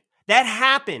fiction. That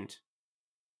happened.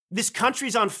 This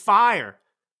country's on fire,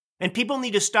 and people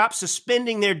need to stop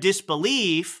suspending their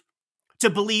disbelief to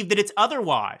believe that it's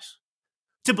otherwise,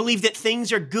 to believe that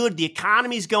things are good, the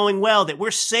economy's going well, that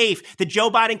we're safe, that Joe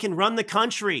Biden can run the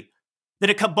country, that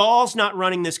a cabal's not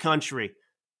running this country.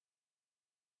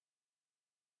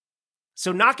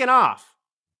 So knock it off.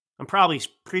 I'm probably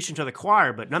preaching to the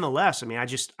choir, but nonetheless, I mean,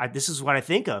 this is what I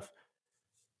think of.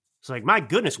 It's like, my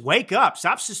goodness, wake up.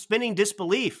 Stop suspending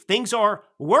disbelief. Things are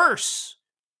worse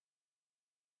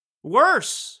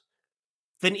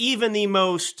than even the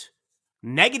most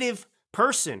negative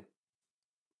person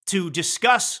to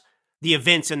discuss the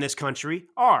events in this country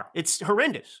are. It's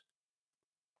horrendous.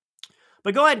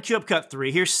 But go ahead and cue up cut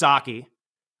 3. Here's Psaki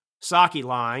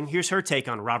lying. Here's her take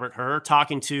on Robert Hur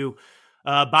talking to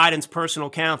Biden's personal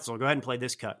counsel. Go ahead and play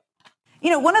this cut. You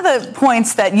know, one of the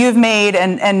points that you've made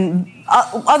and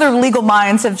other legal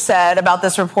minds have said about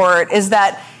this report is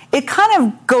that it kind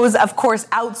of goes, of course,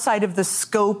 outside of the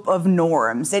scope of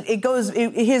norms.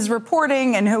 His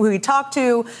reporting and who he talked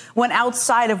to went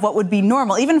outside of what would be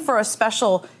normal, even for a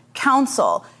special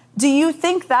counsel. Do you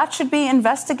think that should be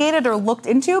investigated or looked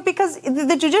into? Because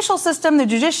the judicial system, the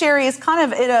judiciary is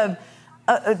kind of in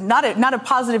not a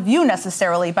positive view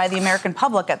necessarily by the American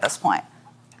public at this point.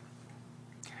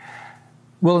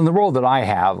 Well, in the role that I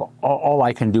have, all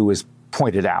I can do is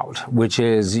point it out, which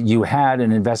is you had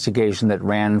an investigation that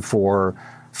ran for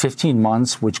 15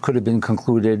 months, which could have been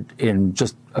concluded in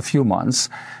just a few months.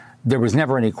 There was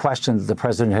never any question that the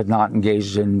president had not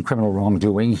engaged in criminal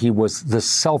wrongdoing. He was the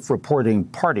self-reporting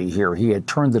party here. He had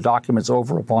turned the documents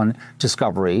over upon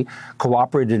discovery,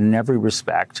 cooperated in every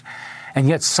respect. And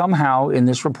yet somehow in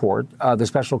this report, the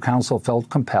special counsel felt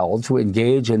compelled to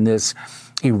engage in this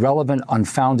irrelevant,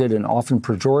 unfounded, and often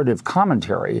pejorative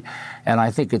commentary. And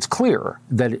I think it's clear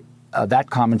that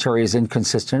that commentary is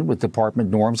inconsistent with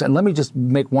department norms. And let me just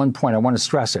make one point. I want to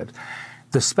stress it.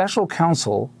 The special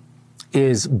counsel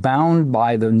is bound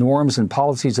by the norms and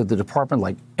policies of the department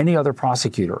like any other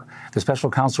prosecutor. The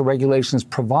special counsel regulations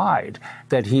provide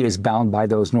that he is bound by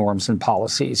those norms and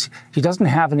policies. He doesn't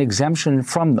have an exemption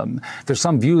from them. There's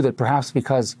some view that perhaps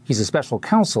because he's a special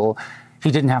counsel,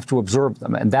 he didn't have to observe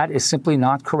them. And that is simply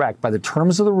not correct. By the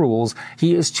terms of the rules,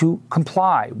 he is to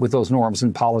comply with those norms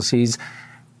and policies,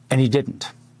 and he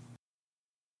didn't.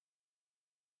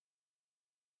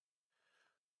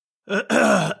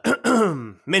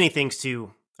 Many things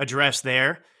to address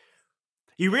there.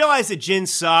 You realize that Jen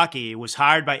Psaki was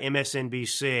hired by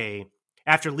MSNBC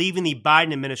after leaving the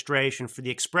Biden administration for the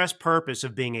express purpose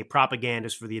of being a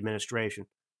propagandist for the administration.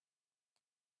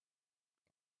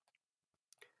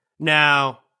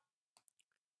 Now,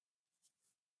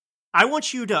 I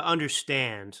want you to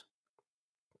understand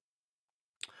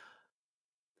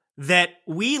that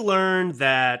we learned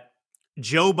that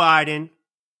Joe Biden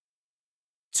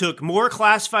took more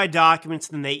classified documents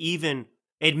than they even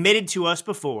admitted to us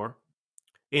before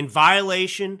in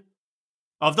violation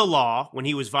of the law when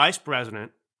he was vice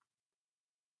president.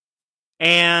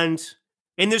 And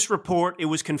in this report, it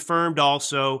was confirmed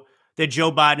also that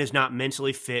Joe Biden is not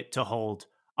mentally fit to hold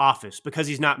office because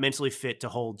he's not mentally fit to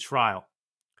hold trial.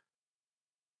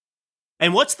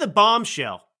 And what's the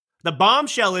bombshell? The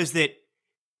bombshell is that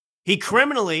he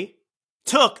criminally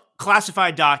took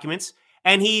classified documents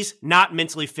and he's not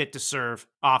mentally fit to serve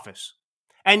office.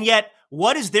 And yet,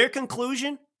 what is their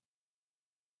conclusion?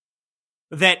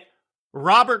 That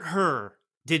Robert Hur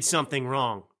did something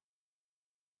wrong.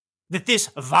 That this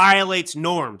violates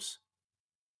norms.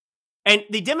 And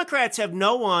the Democrats have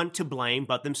no one to blame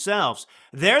but themselves.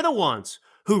 They're the ones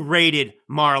who raided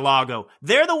Mar-a-Lago.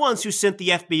 They're the ones who sent the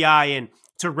FBI in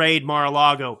to raid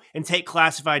Mar-a-Lago and take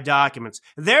classified documents.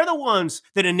 They're the ones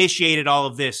that initiated all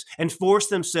of this and forced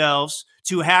themselves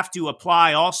to have to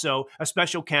apply also a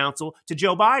special counsel to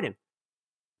Joe Biden.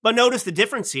 But notice the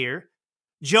difference here.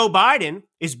 Joe Biden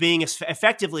is being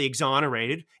effectively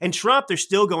exonerated, and Trump, they're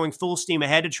still going full steam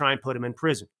ahead to try and put him in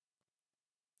prison.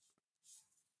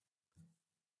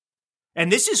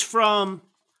 And this is from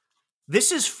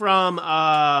notice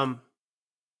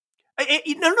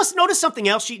something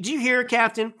else. Do you hear,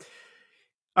 Captain?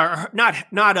 Or not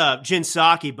Jen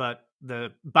Psaki, but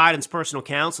the Biden's personal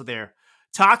counsel there,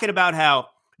 talking about how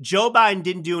Joe Biden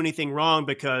didn't do anything wrong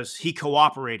because he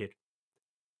cooperated.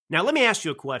 Now, let me ask you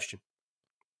a question.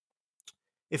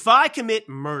 If I commit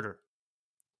murder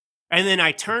and then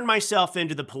I turn myself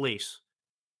into the police,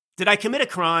 did I commit a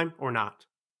crime or not?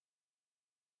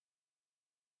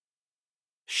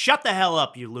 Shut the hell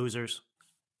up, you losers.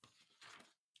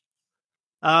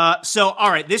 All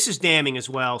right, this is damning as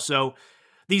well. So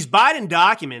these Biden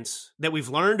documents that we've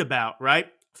learned about, right,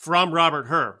 from Robert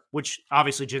Hur, which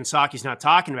obviously Jen Psaki's not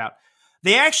talking about,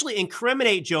 they actually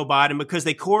incriminate Joe Biden because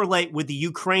they correlate with the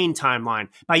Ukraine timeline.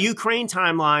 By Ukraine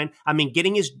timeline, I mean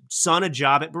getting his son a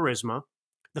job at Burisma,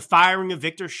 the firing of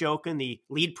Viktor Shokin, the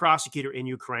lead prosecutor in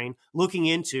Ukraine, looking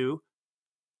into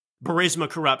Burisma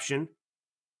corruption,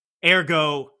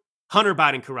 ergo Hunter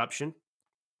Biden corruption.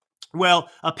 Well,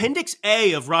 Appendix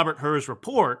A of Robert Hur's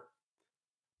report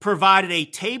provided a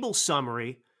table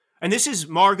summary, and this is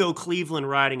Margot Cleveland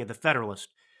writing at The Federalist,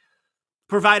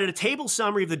 provided a table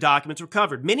summary of the documents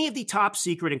recovered. Many of the top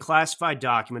secret and classified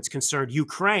documents concerned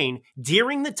Ukraine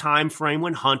during the time frame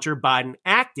when Hunter Biden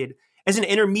acted as an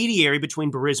intermediary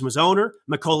between Burisma's owner,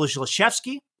 Mykola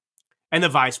Zlochevsky, and the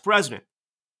vice president.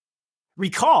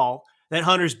 Recall that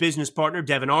Hunter's business partner,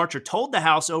 Devon Archer, told the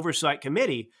House Oversight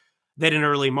Committee that in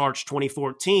early March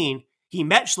 2014, he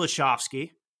met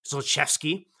Zlochevsky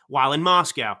while in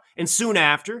Moscow. And soon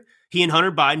after, he and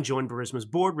Hunter Biden joined Burisma's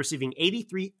board, receiving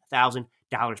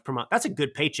 $83,000 per month. That's a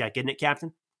good paycheck, isn't it,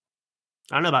 Captain?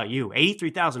 I don't know about you.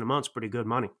 $83,000 a month is pretty good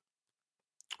money.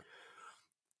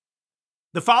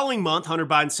 The following month, Hunter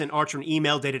Biden sent Archer an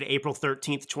email dated April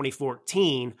 13th,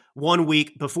 2014, 1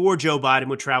 week before Joe Biden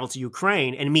would travel to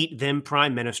Ukraine and meet then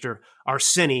Prime Minister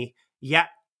Arseniy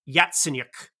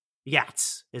Yatsenyuk,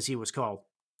 Yats, as he was called.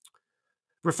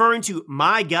 Referring to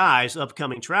my guy's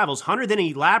upcoming travels, Hunter then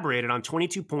elaborated on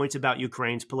 22 points about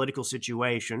Ukraine's political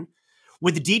situation,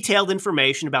 with detailed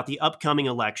information about the upcoming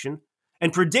election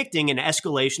and predicting an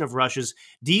escalation of Russia's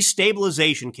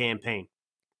destabilization campaign.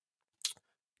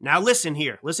 Now listen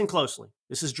here. Listen closely.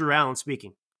 This is Drew Allen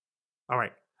speaking. All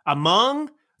right.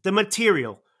 Among the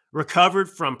material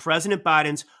recovered from President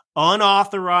Biden's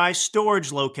unauthorized storage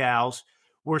locales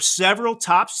were several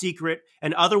top secret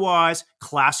and otherwise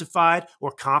classified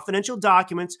or confidential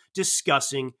documents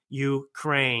discussing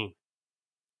Ukraine.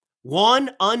 One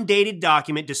undated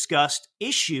document discussed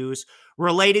issues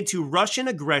related to Russian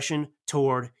aggression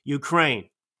toward Ukraine.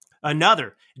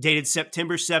 Another, dated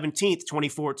September 17th,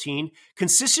 2014,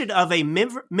 consisted of a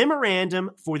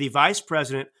memorandum for the vice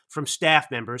president from staff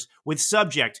members with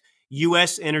subject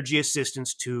U.S. energy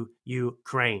assistance to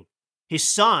Ukraine. His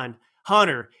son,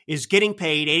 Hunter, is getting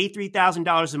paid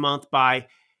 $83,000 a month by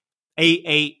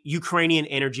a Ukrainian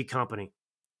energy company.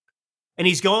 And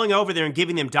he's going over there and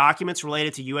giving them documents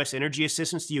related to U.S. energy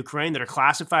assistance to Ukraine that are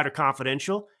classified or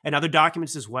confidential, and other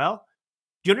documents as well.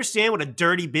 Do you understand what a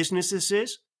dirty business this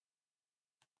is?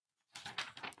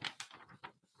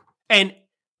 And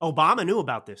Obama knew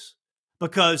about this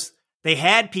because They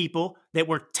had people that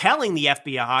were telling the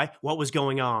FBI what was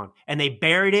going on, and they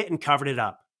buried it and covered it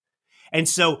up. And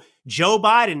so Joe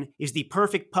Biden is the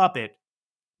perfect puppet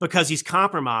because he's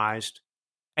compromised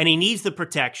and he needs the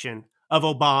protection of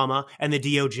Obama and the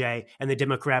DOJ and the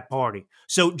Democrat Party.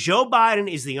 So Joe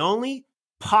Biden is the only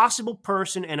possible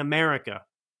person in America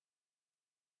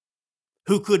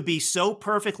who could be so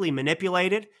perfectly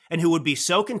manipulated and who would be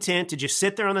so content to just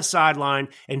sit there on the sideline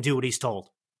and do what he's told.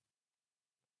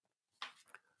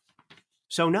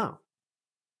 So no,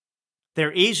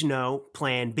 there is no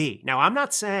plan B. Now, I'm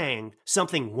not saying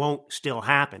something won't still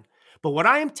happen, but what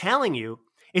I am telling you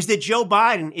is that Joe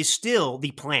Biden is still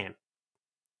the plan.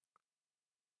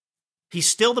 He's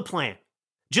still the plan,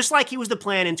 just like he was the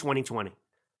plan in 2020.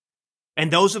 And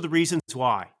those are the reasons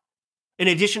why. In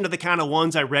addition to the kind of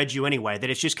ones I read you anyway, that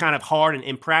it's just kind of hard and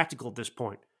impractical at this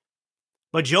point.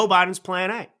 But Joe Biden's plan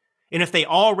A. And if they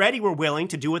already were willing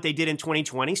to do what they did in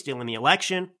 2020, stealing the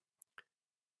election,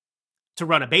 to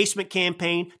run a basement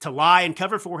campaign, to lie and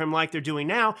cover for him like they're doing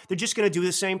now, they're just going to do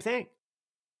the same thing.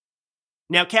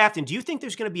 Now, Captain, do you think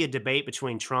there's going to be a debate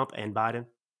between Trump and Biden?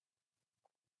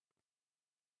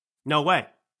 No way.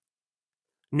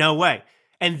 No way.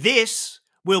 And this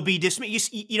will be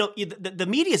dismissed. You know, the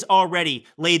media's already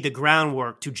laid the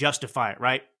groundwork to justify it,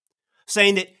 right?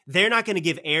 Saying that they're not going to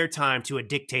give airtime to a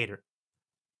dictator.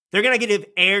 They're going to give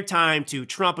airtime to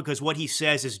Trump because what he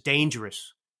says is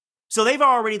dangerous. So they've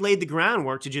already laid the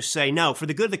groundwork to just say, no, for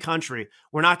the good of the country,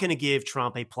 we're not going to give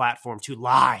Trump a platform to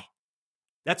lie.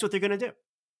 That's what they're going to do.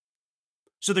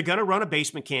 So they're going to run a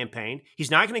basement campaign.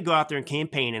 He's not going to go out there and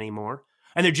campaign anymore.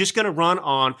 And they're just going to run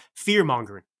on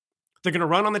fear-mongering. They're going to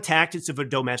run on the tactics of a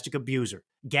domestic abuser,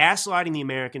 gaslighting the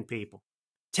American people,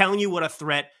 telling you what a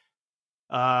threat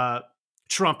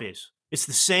Trump is. It's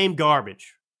the same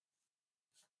garbage.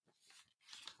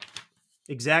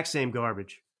 Exact same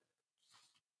garbage.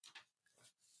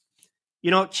 You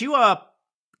know, cue up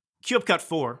cut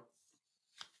 4.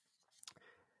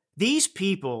 These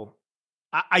people,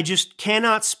 I just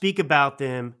cannot speak about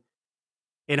them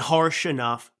in harsh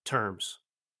enough terms.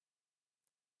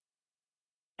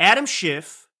 Adam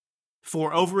Schiff,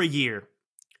 for over a year,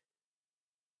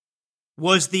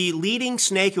 was the leading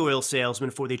snake oil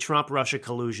salesman for the Trump-Russia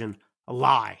collusion. A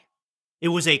lie. It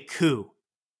was a coup.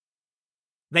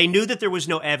 They knew that there was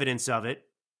no evidence of it.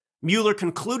 Mueller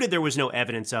concluded there was no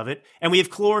evidence of it. And we,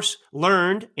 of course,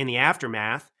 learned in the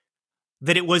aftermath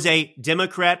that it was a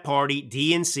Democrat Party,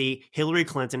 DNC, Hillary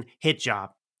Clinton hit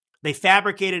job. They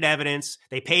fabricated evidence.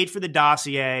 They paid for the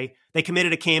dossier. They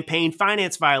committed a campaign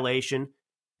finance violation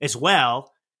as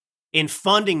well in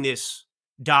funding this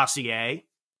dossier.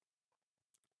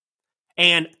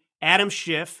 And Adam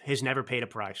Schiff has never paid a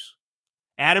price.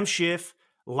 Adam Schiff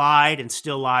lied and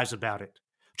still lies about it.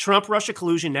 Trump-Russia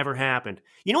collusion never happened.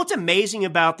 You know what's amazing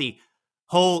about the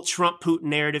whole Trump-Putin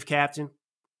narrative, Captain?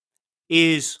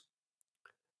 Is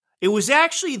it was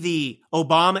actually the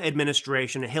Obama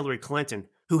administration and Hillary Clinton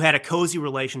who had a cozy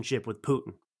relationship with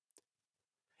Putin.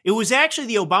 It was actually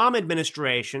the Obama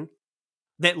administration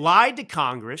that lied to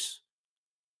Congress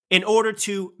in order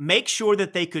to make sure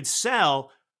that they could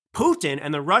sell Putin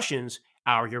and the Russians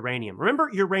our uranium. Remember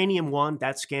Uranium One,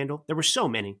 that scandal? There were so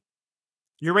many.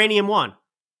 Uranium One.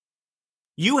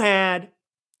 You had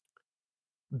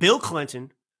Bill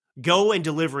Clinton go and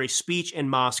deliver a speech in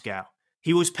Moscow.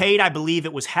 He was paid, I believe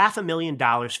it was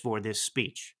 $500,000 for this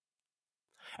speech.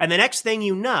 And the next thing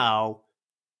you know,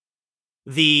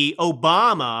 the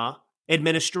Obama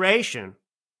administration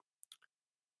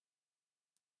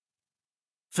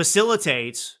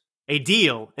facilitates a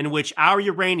deal in which our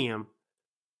uranium,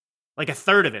 like a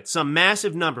third of it, some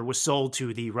massive number, was sold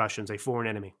to the Russians, a foreign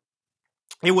enemy.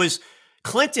 It was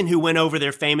Clinton who went over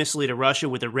there famously to Russia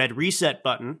with a red reset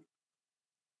button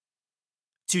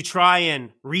to try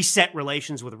and reset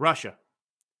relations with Russia.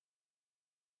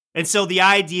 And so the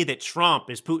idea that Trump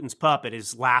is Putin's puppet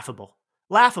is laughable.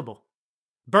 Laughable.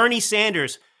 Bernie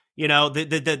Sanders, you know,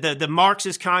 the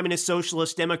Marxist, communist,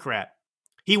 socialist Democrat,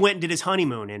 he went and did his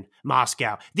honeymoon in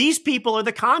Moscow. These people are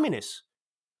the communists.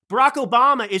 Barack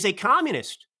Obama is a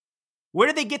communist. Where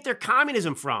did they get their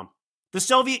communism from? The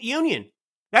Soviet Union.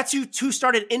 That's who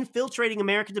started infiltrating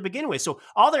America to begin with. So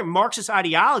all their Marxist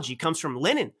ideology comes from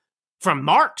Lenin, from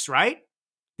Marx, right?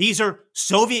 These are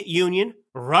Soviet Union,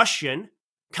 Russian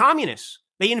communists.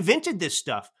 They invented this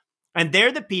stuff. And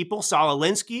they're the people, Saul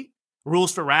Alinsky,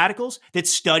 Rules for Radicals, that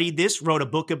studied this, wrote a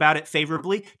book about it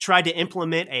favorably, tried to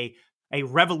implement a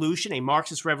revolution, a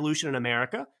Marxist revolution in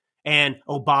America. And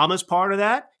Obama's part of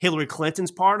that. Hillary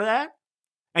Clinton's part of that.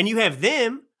 And you have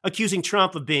them accusing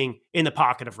Trump of being in the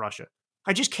pocket of Russia.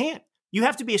 I just can't. You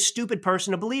have to be a stupid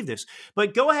person to believe this.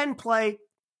 But go ahead and play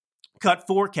cut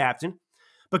 4, Captain,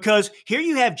 because here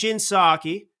you have Jen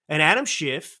Psaki and Adam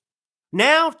Schiff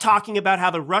now talking about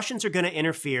how the Russians are going to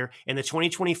interfere in the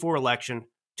 2024 election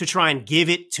to try and give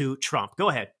it to Trump. Go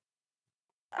ahead.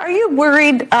 Are you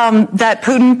worried that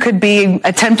Putin could be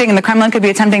attempting, and the Kremlin could be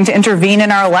attempting to intervene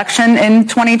in our election in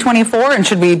 2024? And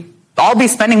should we all be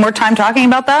spending more time talking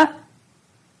about that?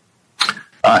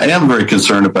 I am very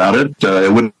concerned about it.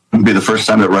 It wouldn't be the first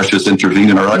time that Russia's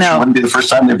intervened in our election. No. It wouldn't be the first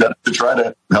time they've done it to try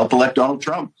to help elect Donald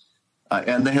Trump.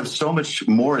 And they have so much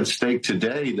more at stake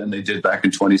today than they did back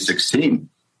in 2016.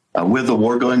 With the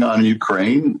war going on in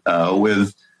Ukraine,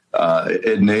 with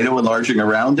NATO enlarging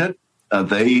around it,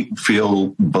 they feel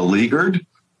beleaguered.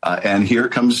 And here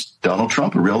comes Donald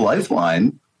Trump, a real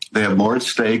lifeline. They have more at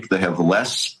stake. They have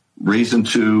less reason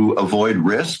to avoid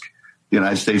risk. The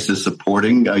United States is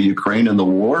supporting Ukraine in the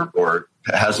war, or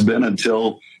has been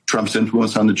until Trump's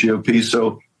influence on the GOP.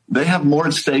 So they have more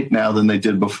at stake now than they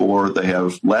did before. They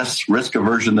have less risk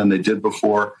aversion than they did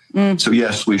before. So,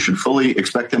 yes, we should fully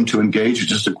expect them to engage. It's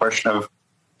just a question of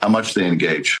how much they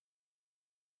engage.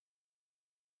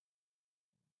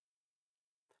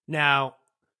 Now,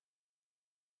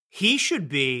 he should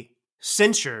be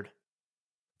censured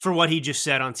for what he just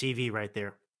said on TV right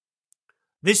there.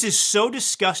 This is so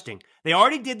disgusting. They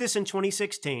already did this in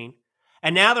 2016,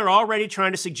 and now they're already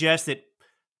trying to suggest that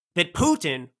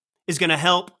Putin is going to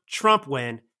help Trump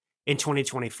win in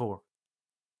 2024.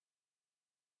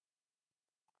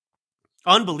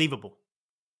 Unbelievable.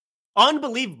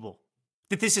 Unbelievable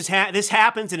that this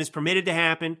happens and is permitted to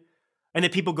happen, and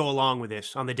that people go along with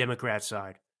this on the Democrat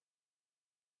side.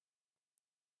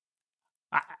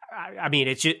 I mean,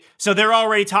 it's just, so they're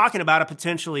already talking about a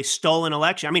potentially stolen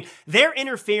election. I mean, they're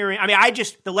interfering. I mean,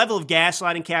 the level of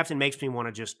gaslighting, Captain, makes me want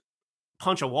to just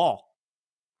punch a wall.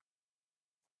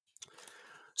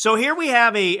 So here we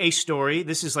have a story.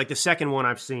 This is like the second one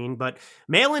I've seen, but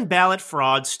mail-in ballot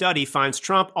fraud study finds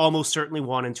Trump almost certainly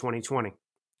won in 2020.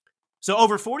 So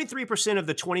over 43% of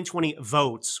the 2020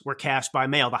 votes were cast by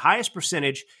mail, the highest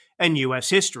percentage in U.S.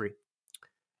 history.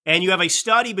 And you have a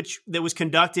study that was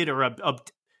conducted,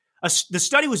 the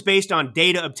study was based on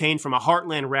data obtained from a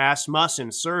Heartland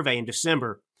Rasmussen survey in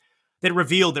December that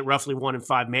revealed that roughly 1 in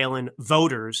 5 mail-in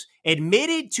voters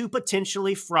admitted to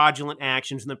potentially fraudulent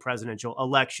actions in the presidential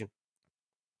election.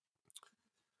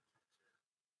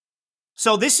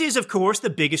 So this is, of course, the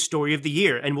biggest story of the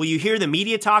year. And will you hear the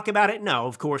media talk about it? No,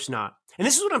 of course not. And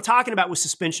this is what I'm talking about with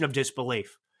suspension of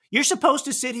disbelief. You're supposed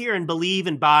to sit here and believe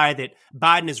and buy that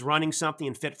Biden is running something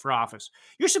and fit for office.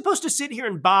 You're supposed to sit here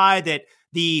and buy that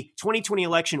the 2020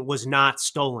 election was not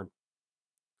stolen.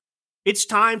 It's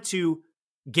time to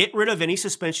get rid of any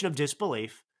suspension of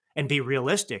disbelief and be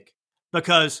realistic.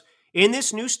 Because in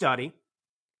this new study,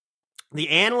 the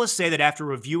analysts say that after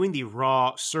reviewing the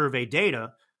raw survey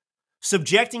data,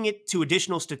 subjecting it to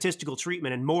additional statistical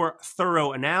treatment and more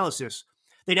thorough analysis,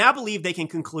 they now believe they can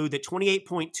conclude that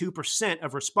 28.2%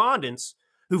 of respondents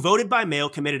who voted by mail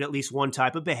committed at least one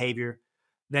type of behavior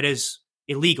that is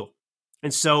illegal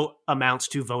and so amounts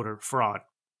to voter fraud.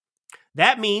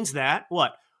 That means that,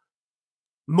 what?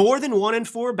 More than 1 in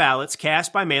 4 ballots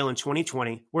cast by mail in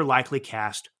 2020 were likely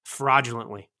cast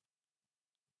fraudulently.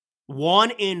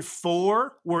 1 in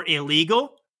 4 were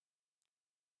illegal?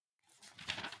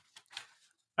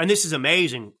 And this is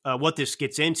amazing what this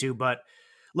gets into, but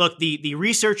look, the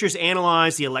researchers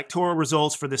analyzed the electoral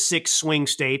results for the 6 swing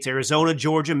states, Arizona,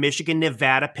 Georgia, Michigan,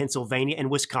 Nevada, Pennsylvania, and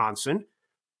Wisconsin.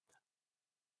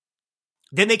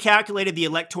 Then they calculated the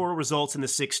electoral results in the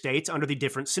 6 states under the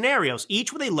different scenarios,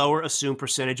 each with a lower assumed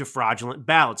percentage of fraudulent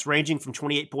ballots, ranging from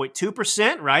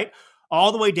 28.2%, right,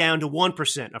 all the way down to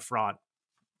 1% of fraud.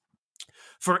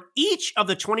 For each of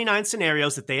the 29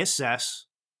 scenarios that they assess,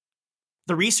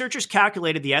 the researchers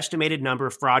calculated the estimated number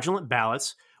of fraudulent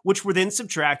ballots, which were then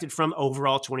subtracted from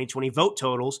overall 2020 vote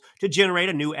totals to generate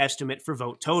a new estimate for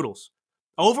vote totals.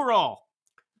 Overall,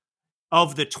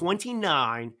 of the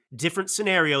 29 different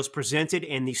scenarios presented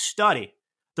in the study,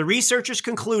 the researchers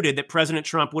concluded that President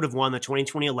Trump would have won the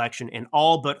 2020 election in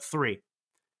all but 3.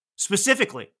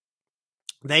 Specifically,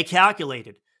 they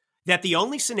calculated that the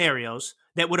only scenarios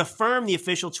that would affirm the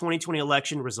official 2020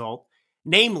 election result,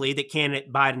 namely that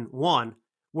candidate Biden won,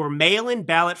 were mail-in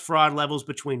ballot fraud levels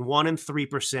between 1 and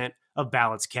 3% of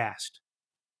ballots cast.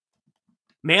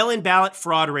 Mail-in ballot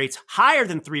fraud rates higher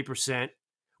than 3%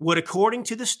 would, according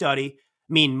to the study,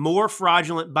 mean more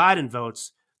fraudulent Biden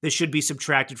votes that should be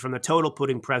subtracted from the total,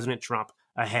 putting President Trump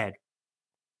ahead.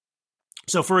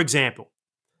 So, for example,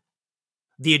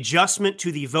 the adjustment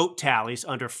to the vote tallies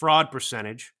under fraud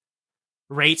percentage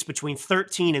rates between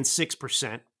 13 and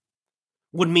 6%,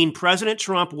 would mean President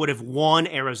Trump would have won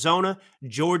Arizona,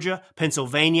 Georgia,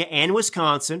 Pennsylvania, and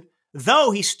Wisconsin,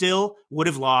 though he still would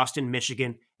have lost in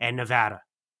Michigan and Nevada.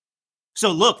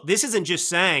 So look, this isn't just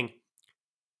saying,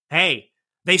 hey,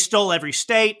 they stole every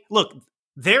state. Look,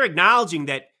 they're acknowledging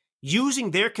that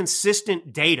using their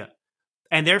consistent data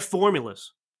and their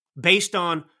formulas based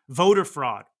on voter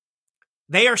fraud,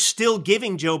 they are still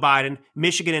giving Joe Biden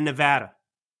Michigan and Nevada.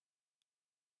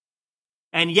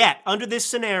 And yet, under this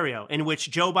scenario in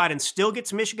which Joe Biden still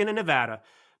gets Michigan and Nevada,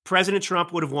 President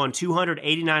Trump would have won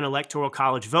 289 Electoral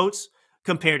College votes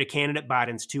compared to candidate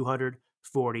Biden's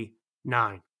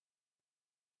 249.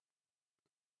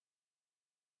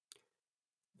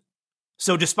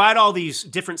 So despite all these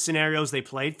different scenarios they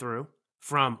played through,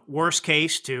 from worst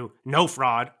case to no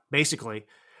fraud, basically,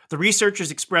 the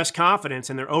researchers expressed confidence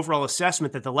in their overall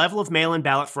assessment that the level of mail-in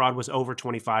ballot fraud was over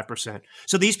 25%.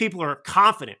 So these people are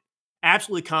confident,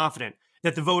 absolutely confident,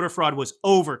 that the voter fraud was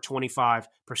over 25%.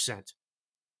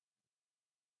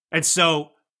 And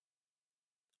so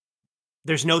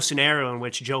there's no scenario in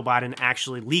which Joe Biden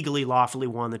actually legally, lawfully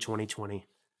won the 2020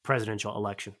 presidential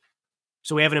election.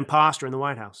 So we have an imposter in the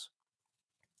White House.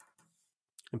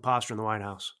 Imposter in the White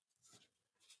House.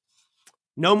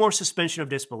 No more suspension of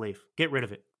disbelief. Get rid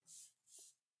of it.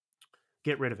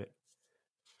 Get rid of it.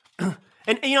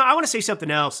 And I want to say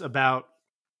something else about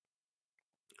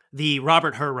the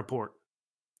Robert Hur report.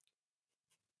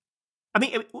 I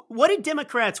mean, what did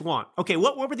Democrats want? Okay,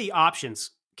 what were the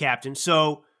options, Captain?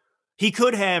 So he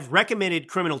could have recommended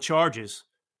criminal charges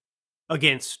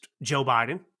against Joe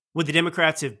Biden. Would the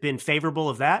Democrats have been favorable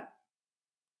of that?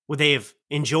 Would they have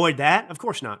enjoyed that? Of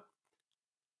course not.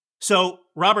 So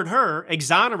Robert Hur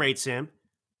exonerates him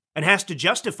and has to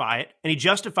justify it, and he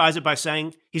justifies it by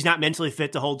saying he's not mentally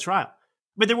fit to hold trial.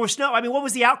 But there was what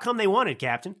was the outcome they wanted,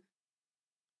 Captain?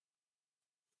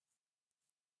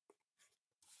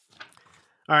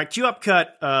 All right, cue up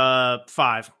cut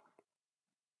 5.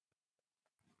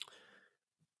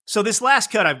 So this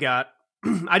last cut I've got,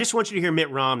 I just want you to hear Mitt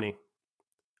Romney.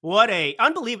 What a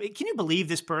unbelievable! Can you believe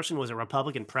this person was a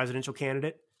Republican presidential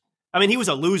candidate? I mean, he was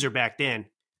a loser back then.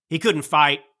 He couldn't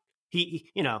fight.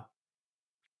 He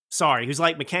sorry, he was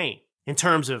like McCain in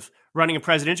terms of running a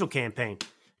presidential campaign.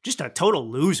 Just a total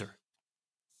loser.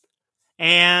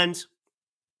 And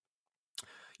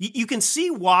you can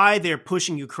see why they're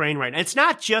pushing Ukraine right now. It's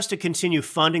not just to continue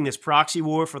funding this proxy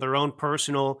war for their own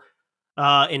personal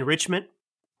enrichment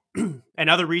and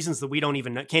other reasons that we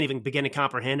can't even begin to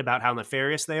comprehend about how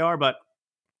nefarious they are. But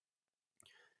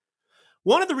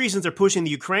one of the reasons they're pushing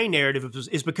the Ukraine narrative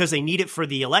is because they need it for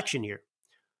the election year.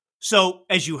 So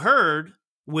as you heard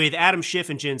with Adam Schiff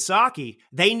and Jen Psaki,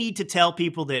 they need to tell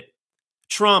people that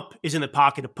Trump is in the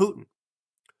pocket of Putin.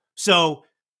 So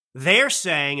they're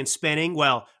saying and spinning,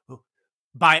 well,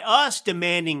 by us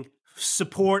demanding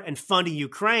support and funding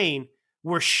Ukraine,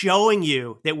 we're showing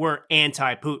you that we're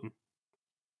anti-Putin.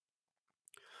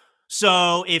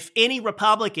 So if any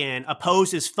Republican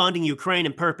opposes funding Ukraine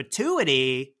in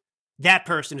perpetuity, that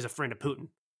person is a friend of Putin.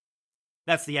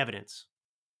 That's the evidence.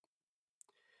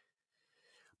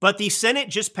 But the Senate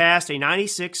just passed a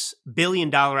 $96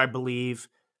 billion, I believe,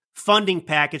 funding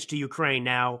package to Ukraine.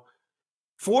 Now,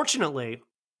 fortunately,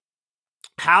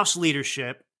 House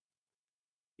leadership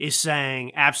is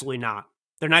saying absolutely not.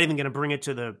 They're not even going to bring it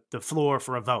to the floor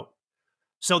for a vote.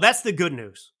 So that's the good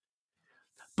news.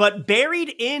 But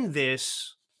buried in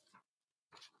this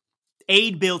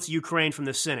aid bill to Ukraine from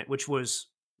the Senate, which was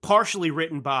partially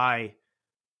written by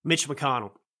Mitch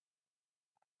McConnell,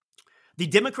 the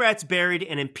Democrats buried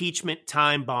an impeachment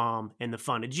time bomb in the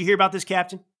fund. Did you hear about this,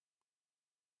 Captain?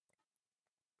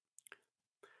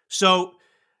 So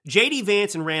J.D.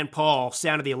 Vance and Rand Paul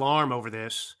sounded the alarm over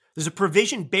this. There's a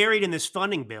provision buried in this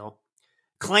funding bill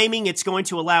claiming it's going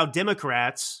to allow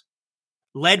Democrats,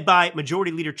 led by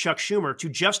Majority Leader Chuck Schumer, to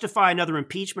justify another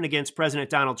impeachment against President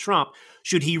Donald Trump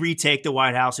should he retake the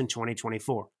White House in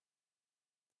 2024.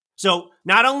 So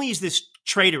not only is this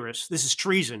traitorous, this is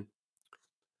treason,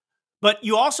 but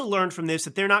you also learned from this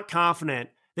that they're not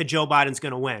confident that Joe Biden's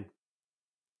going to win.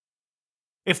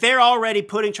 If they're already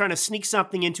trying to sneak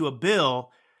something into a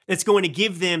bill that's going to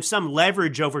give them some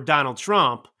leverage over Donald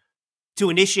Trump to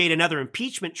initiate another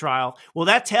impeachment trial, well,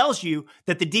 that tells you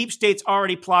that the deep state's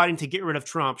already plotting to get rid of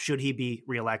Trump should he be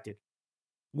reelected.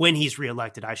 When he's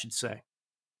reelected, I should say.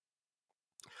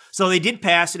 So they did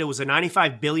pass it. It was a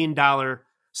 $95 billion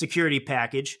security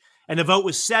package, and the vote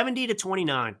was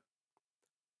 70-29.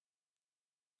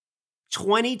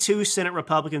 22 Senate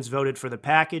Republicans voted for the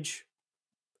package,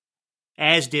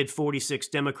 as did 46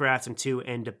 Democrats and 2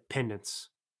 independents.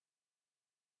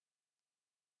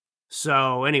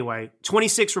 So anyway,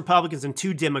 26 Republicans and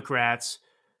 2 Democrats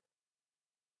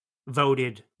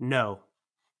voted no.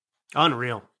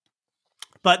 Unreal.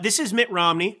 But this is Mitt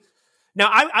Romney.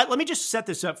 Now, let me just set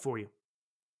this up for you.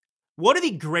 What are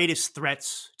the greatest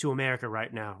threats to America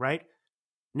right now, right?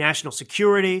 National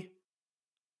security,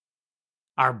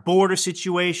 our border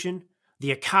situation,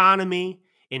 the economy,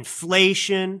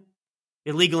 inflation,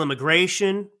 illegal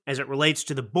immigration as it relates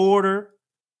to the border,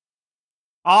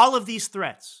 all of these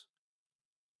threats.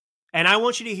 And I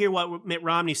want you to hear what Mitt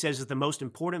Romney says is the most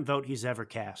important vote he's ever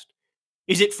cast.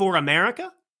 Is it for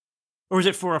America or is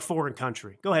it for a foreign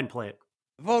country? Go ahead and play it.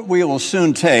 The vote we will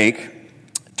soon take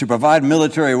to provide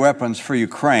military weapons for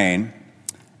Ukraine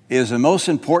is the most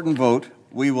important vote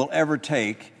we will ever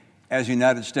take as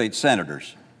United States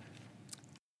senators.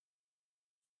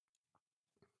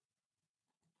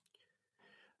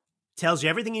 Tells you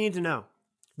everything you need to know.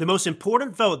 The most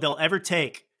important vote they'll ever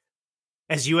take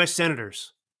as U.S.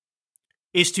 senators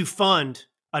is to fund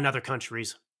another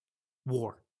country's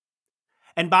war.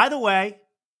 And by the way,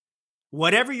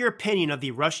 whatever your opinion of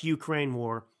the Russia-Ukraine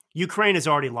war, Ukraine has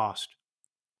already lost.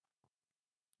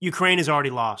 Ukraine has already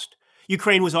lost.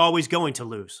 Ukraine was always going to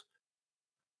lose.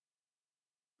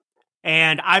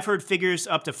 And I've heard figures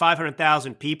up to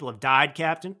 500,000 people have died,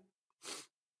 Captain.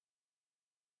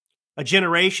 A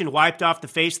generation wiped off the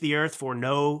face of the earth for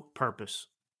no purpose.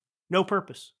 No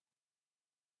purpose.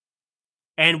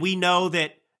 And we know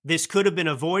that this could have been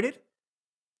avoided,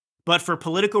 but for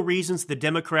political reasons, the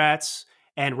Democrats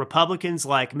and Republicans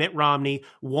like Mitt Romney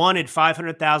wanted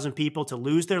 500,000 people to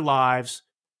lose their lives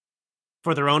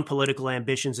for their own political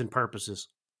ambitions and purposes.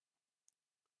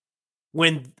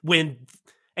 When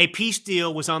a peace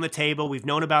deal was on the table, we've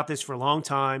known about this for a long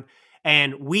time,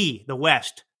 and we, the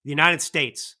West, the United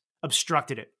States,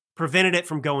 obstructed it, prevented it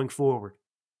from going forward.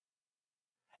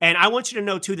 And I want you to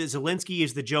know, too, that Zelensky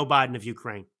is the Joe Biden of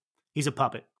Ukraine. He's a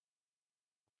puppet.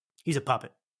 He's a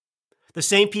puppet. The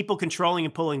same people controlling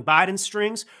and pulling Biden's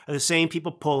strings are the same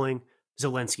people pulling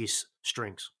Zelensky's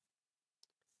strings.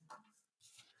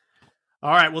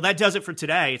 All right, well, that does it for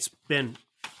today. It's been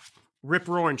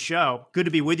rip-roaring show. Good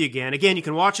to be with you again. Again, you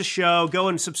can watch the show. Go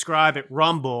and subscribe at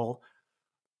Rumble,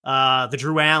 The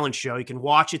Drew Allen Show. You can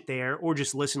watch it there or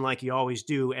just listen like you always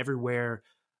do everywhere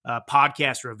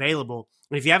podcasts are available.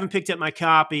 And if you haven't picked up my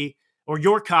copy or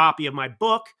your copy of my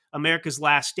book, America's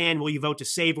Last Stand, Will You Vote to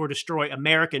Save or Destroy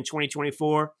America in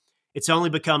 2024? It's only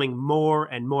becoming more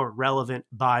and more relevant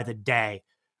by the day.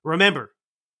 Remember,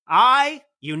 I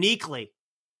uniquely,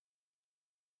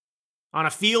 on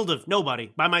a field of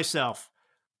nobody, by myself,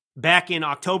 back in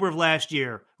October of last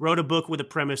year, wrote a book with a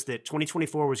premise that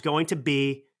 2024 was going to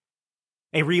be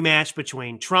a rematch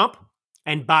between Trump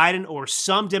and Biden or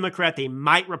some Democrat they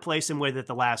might replace him with at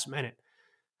the last minute.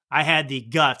 I had the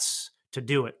guts to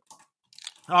do it.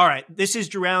 All right, this is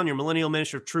Drew Allen, your Millennial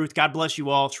Minister of Truth. God bless you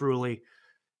all, truly.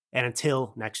 And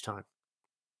until next time.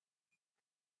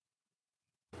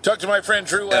 Talk to my friend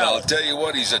Drew Allen. And I'll tell you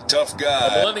what, he's a tough guy.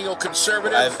 A millennial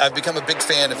conservative. I've become a big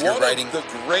fan of your writing. One of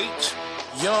the great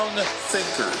young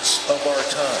thinkers of our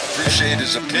time. Appreciate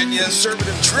his opinions.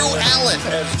 Conservative Drew Allen.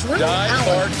 As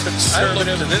die-hard conservative.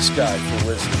 I look to this guy for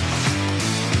wisdom.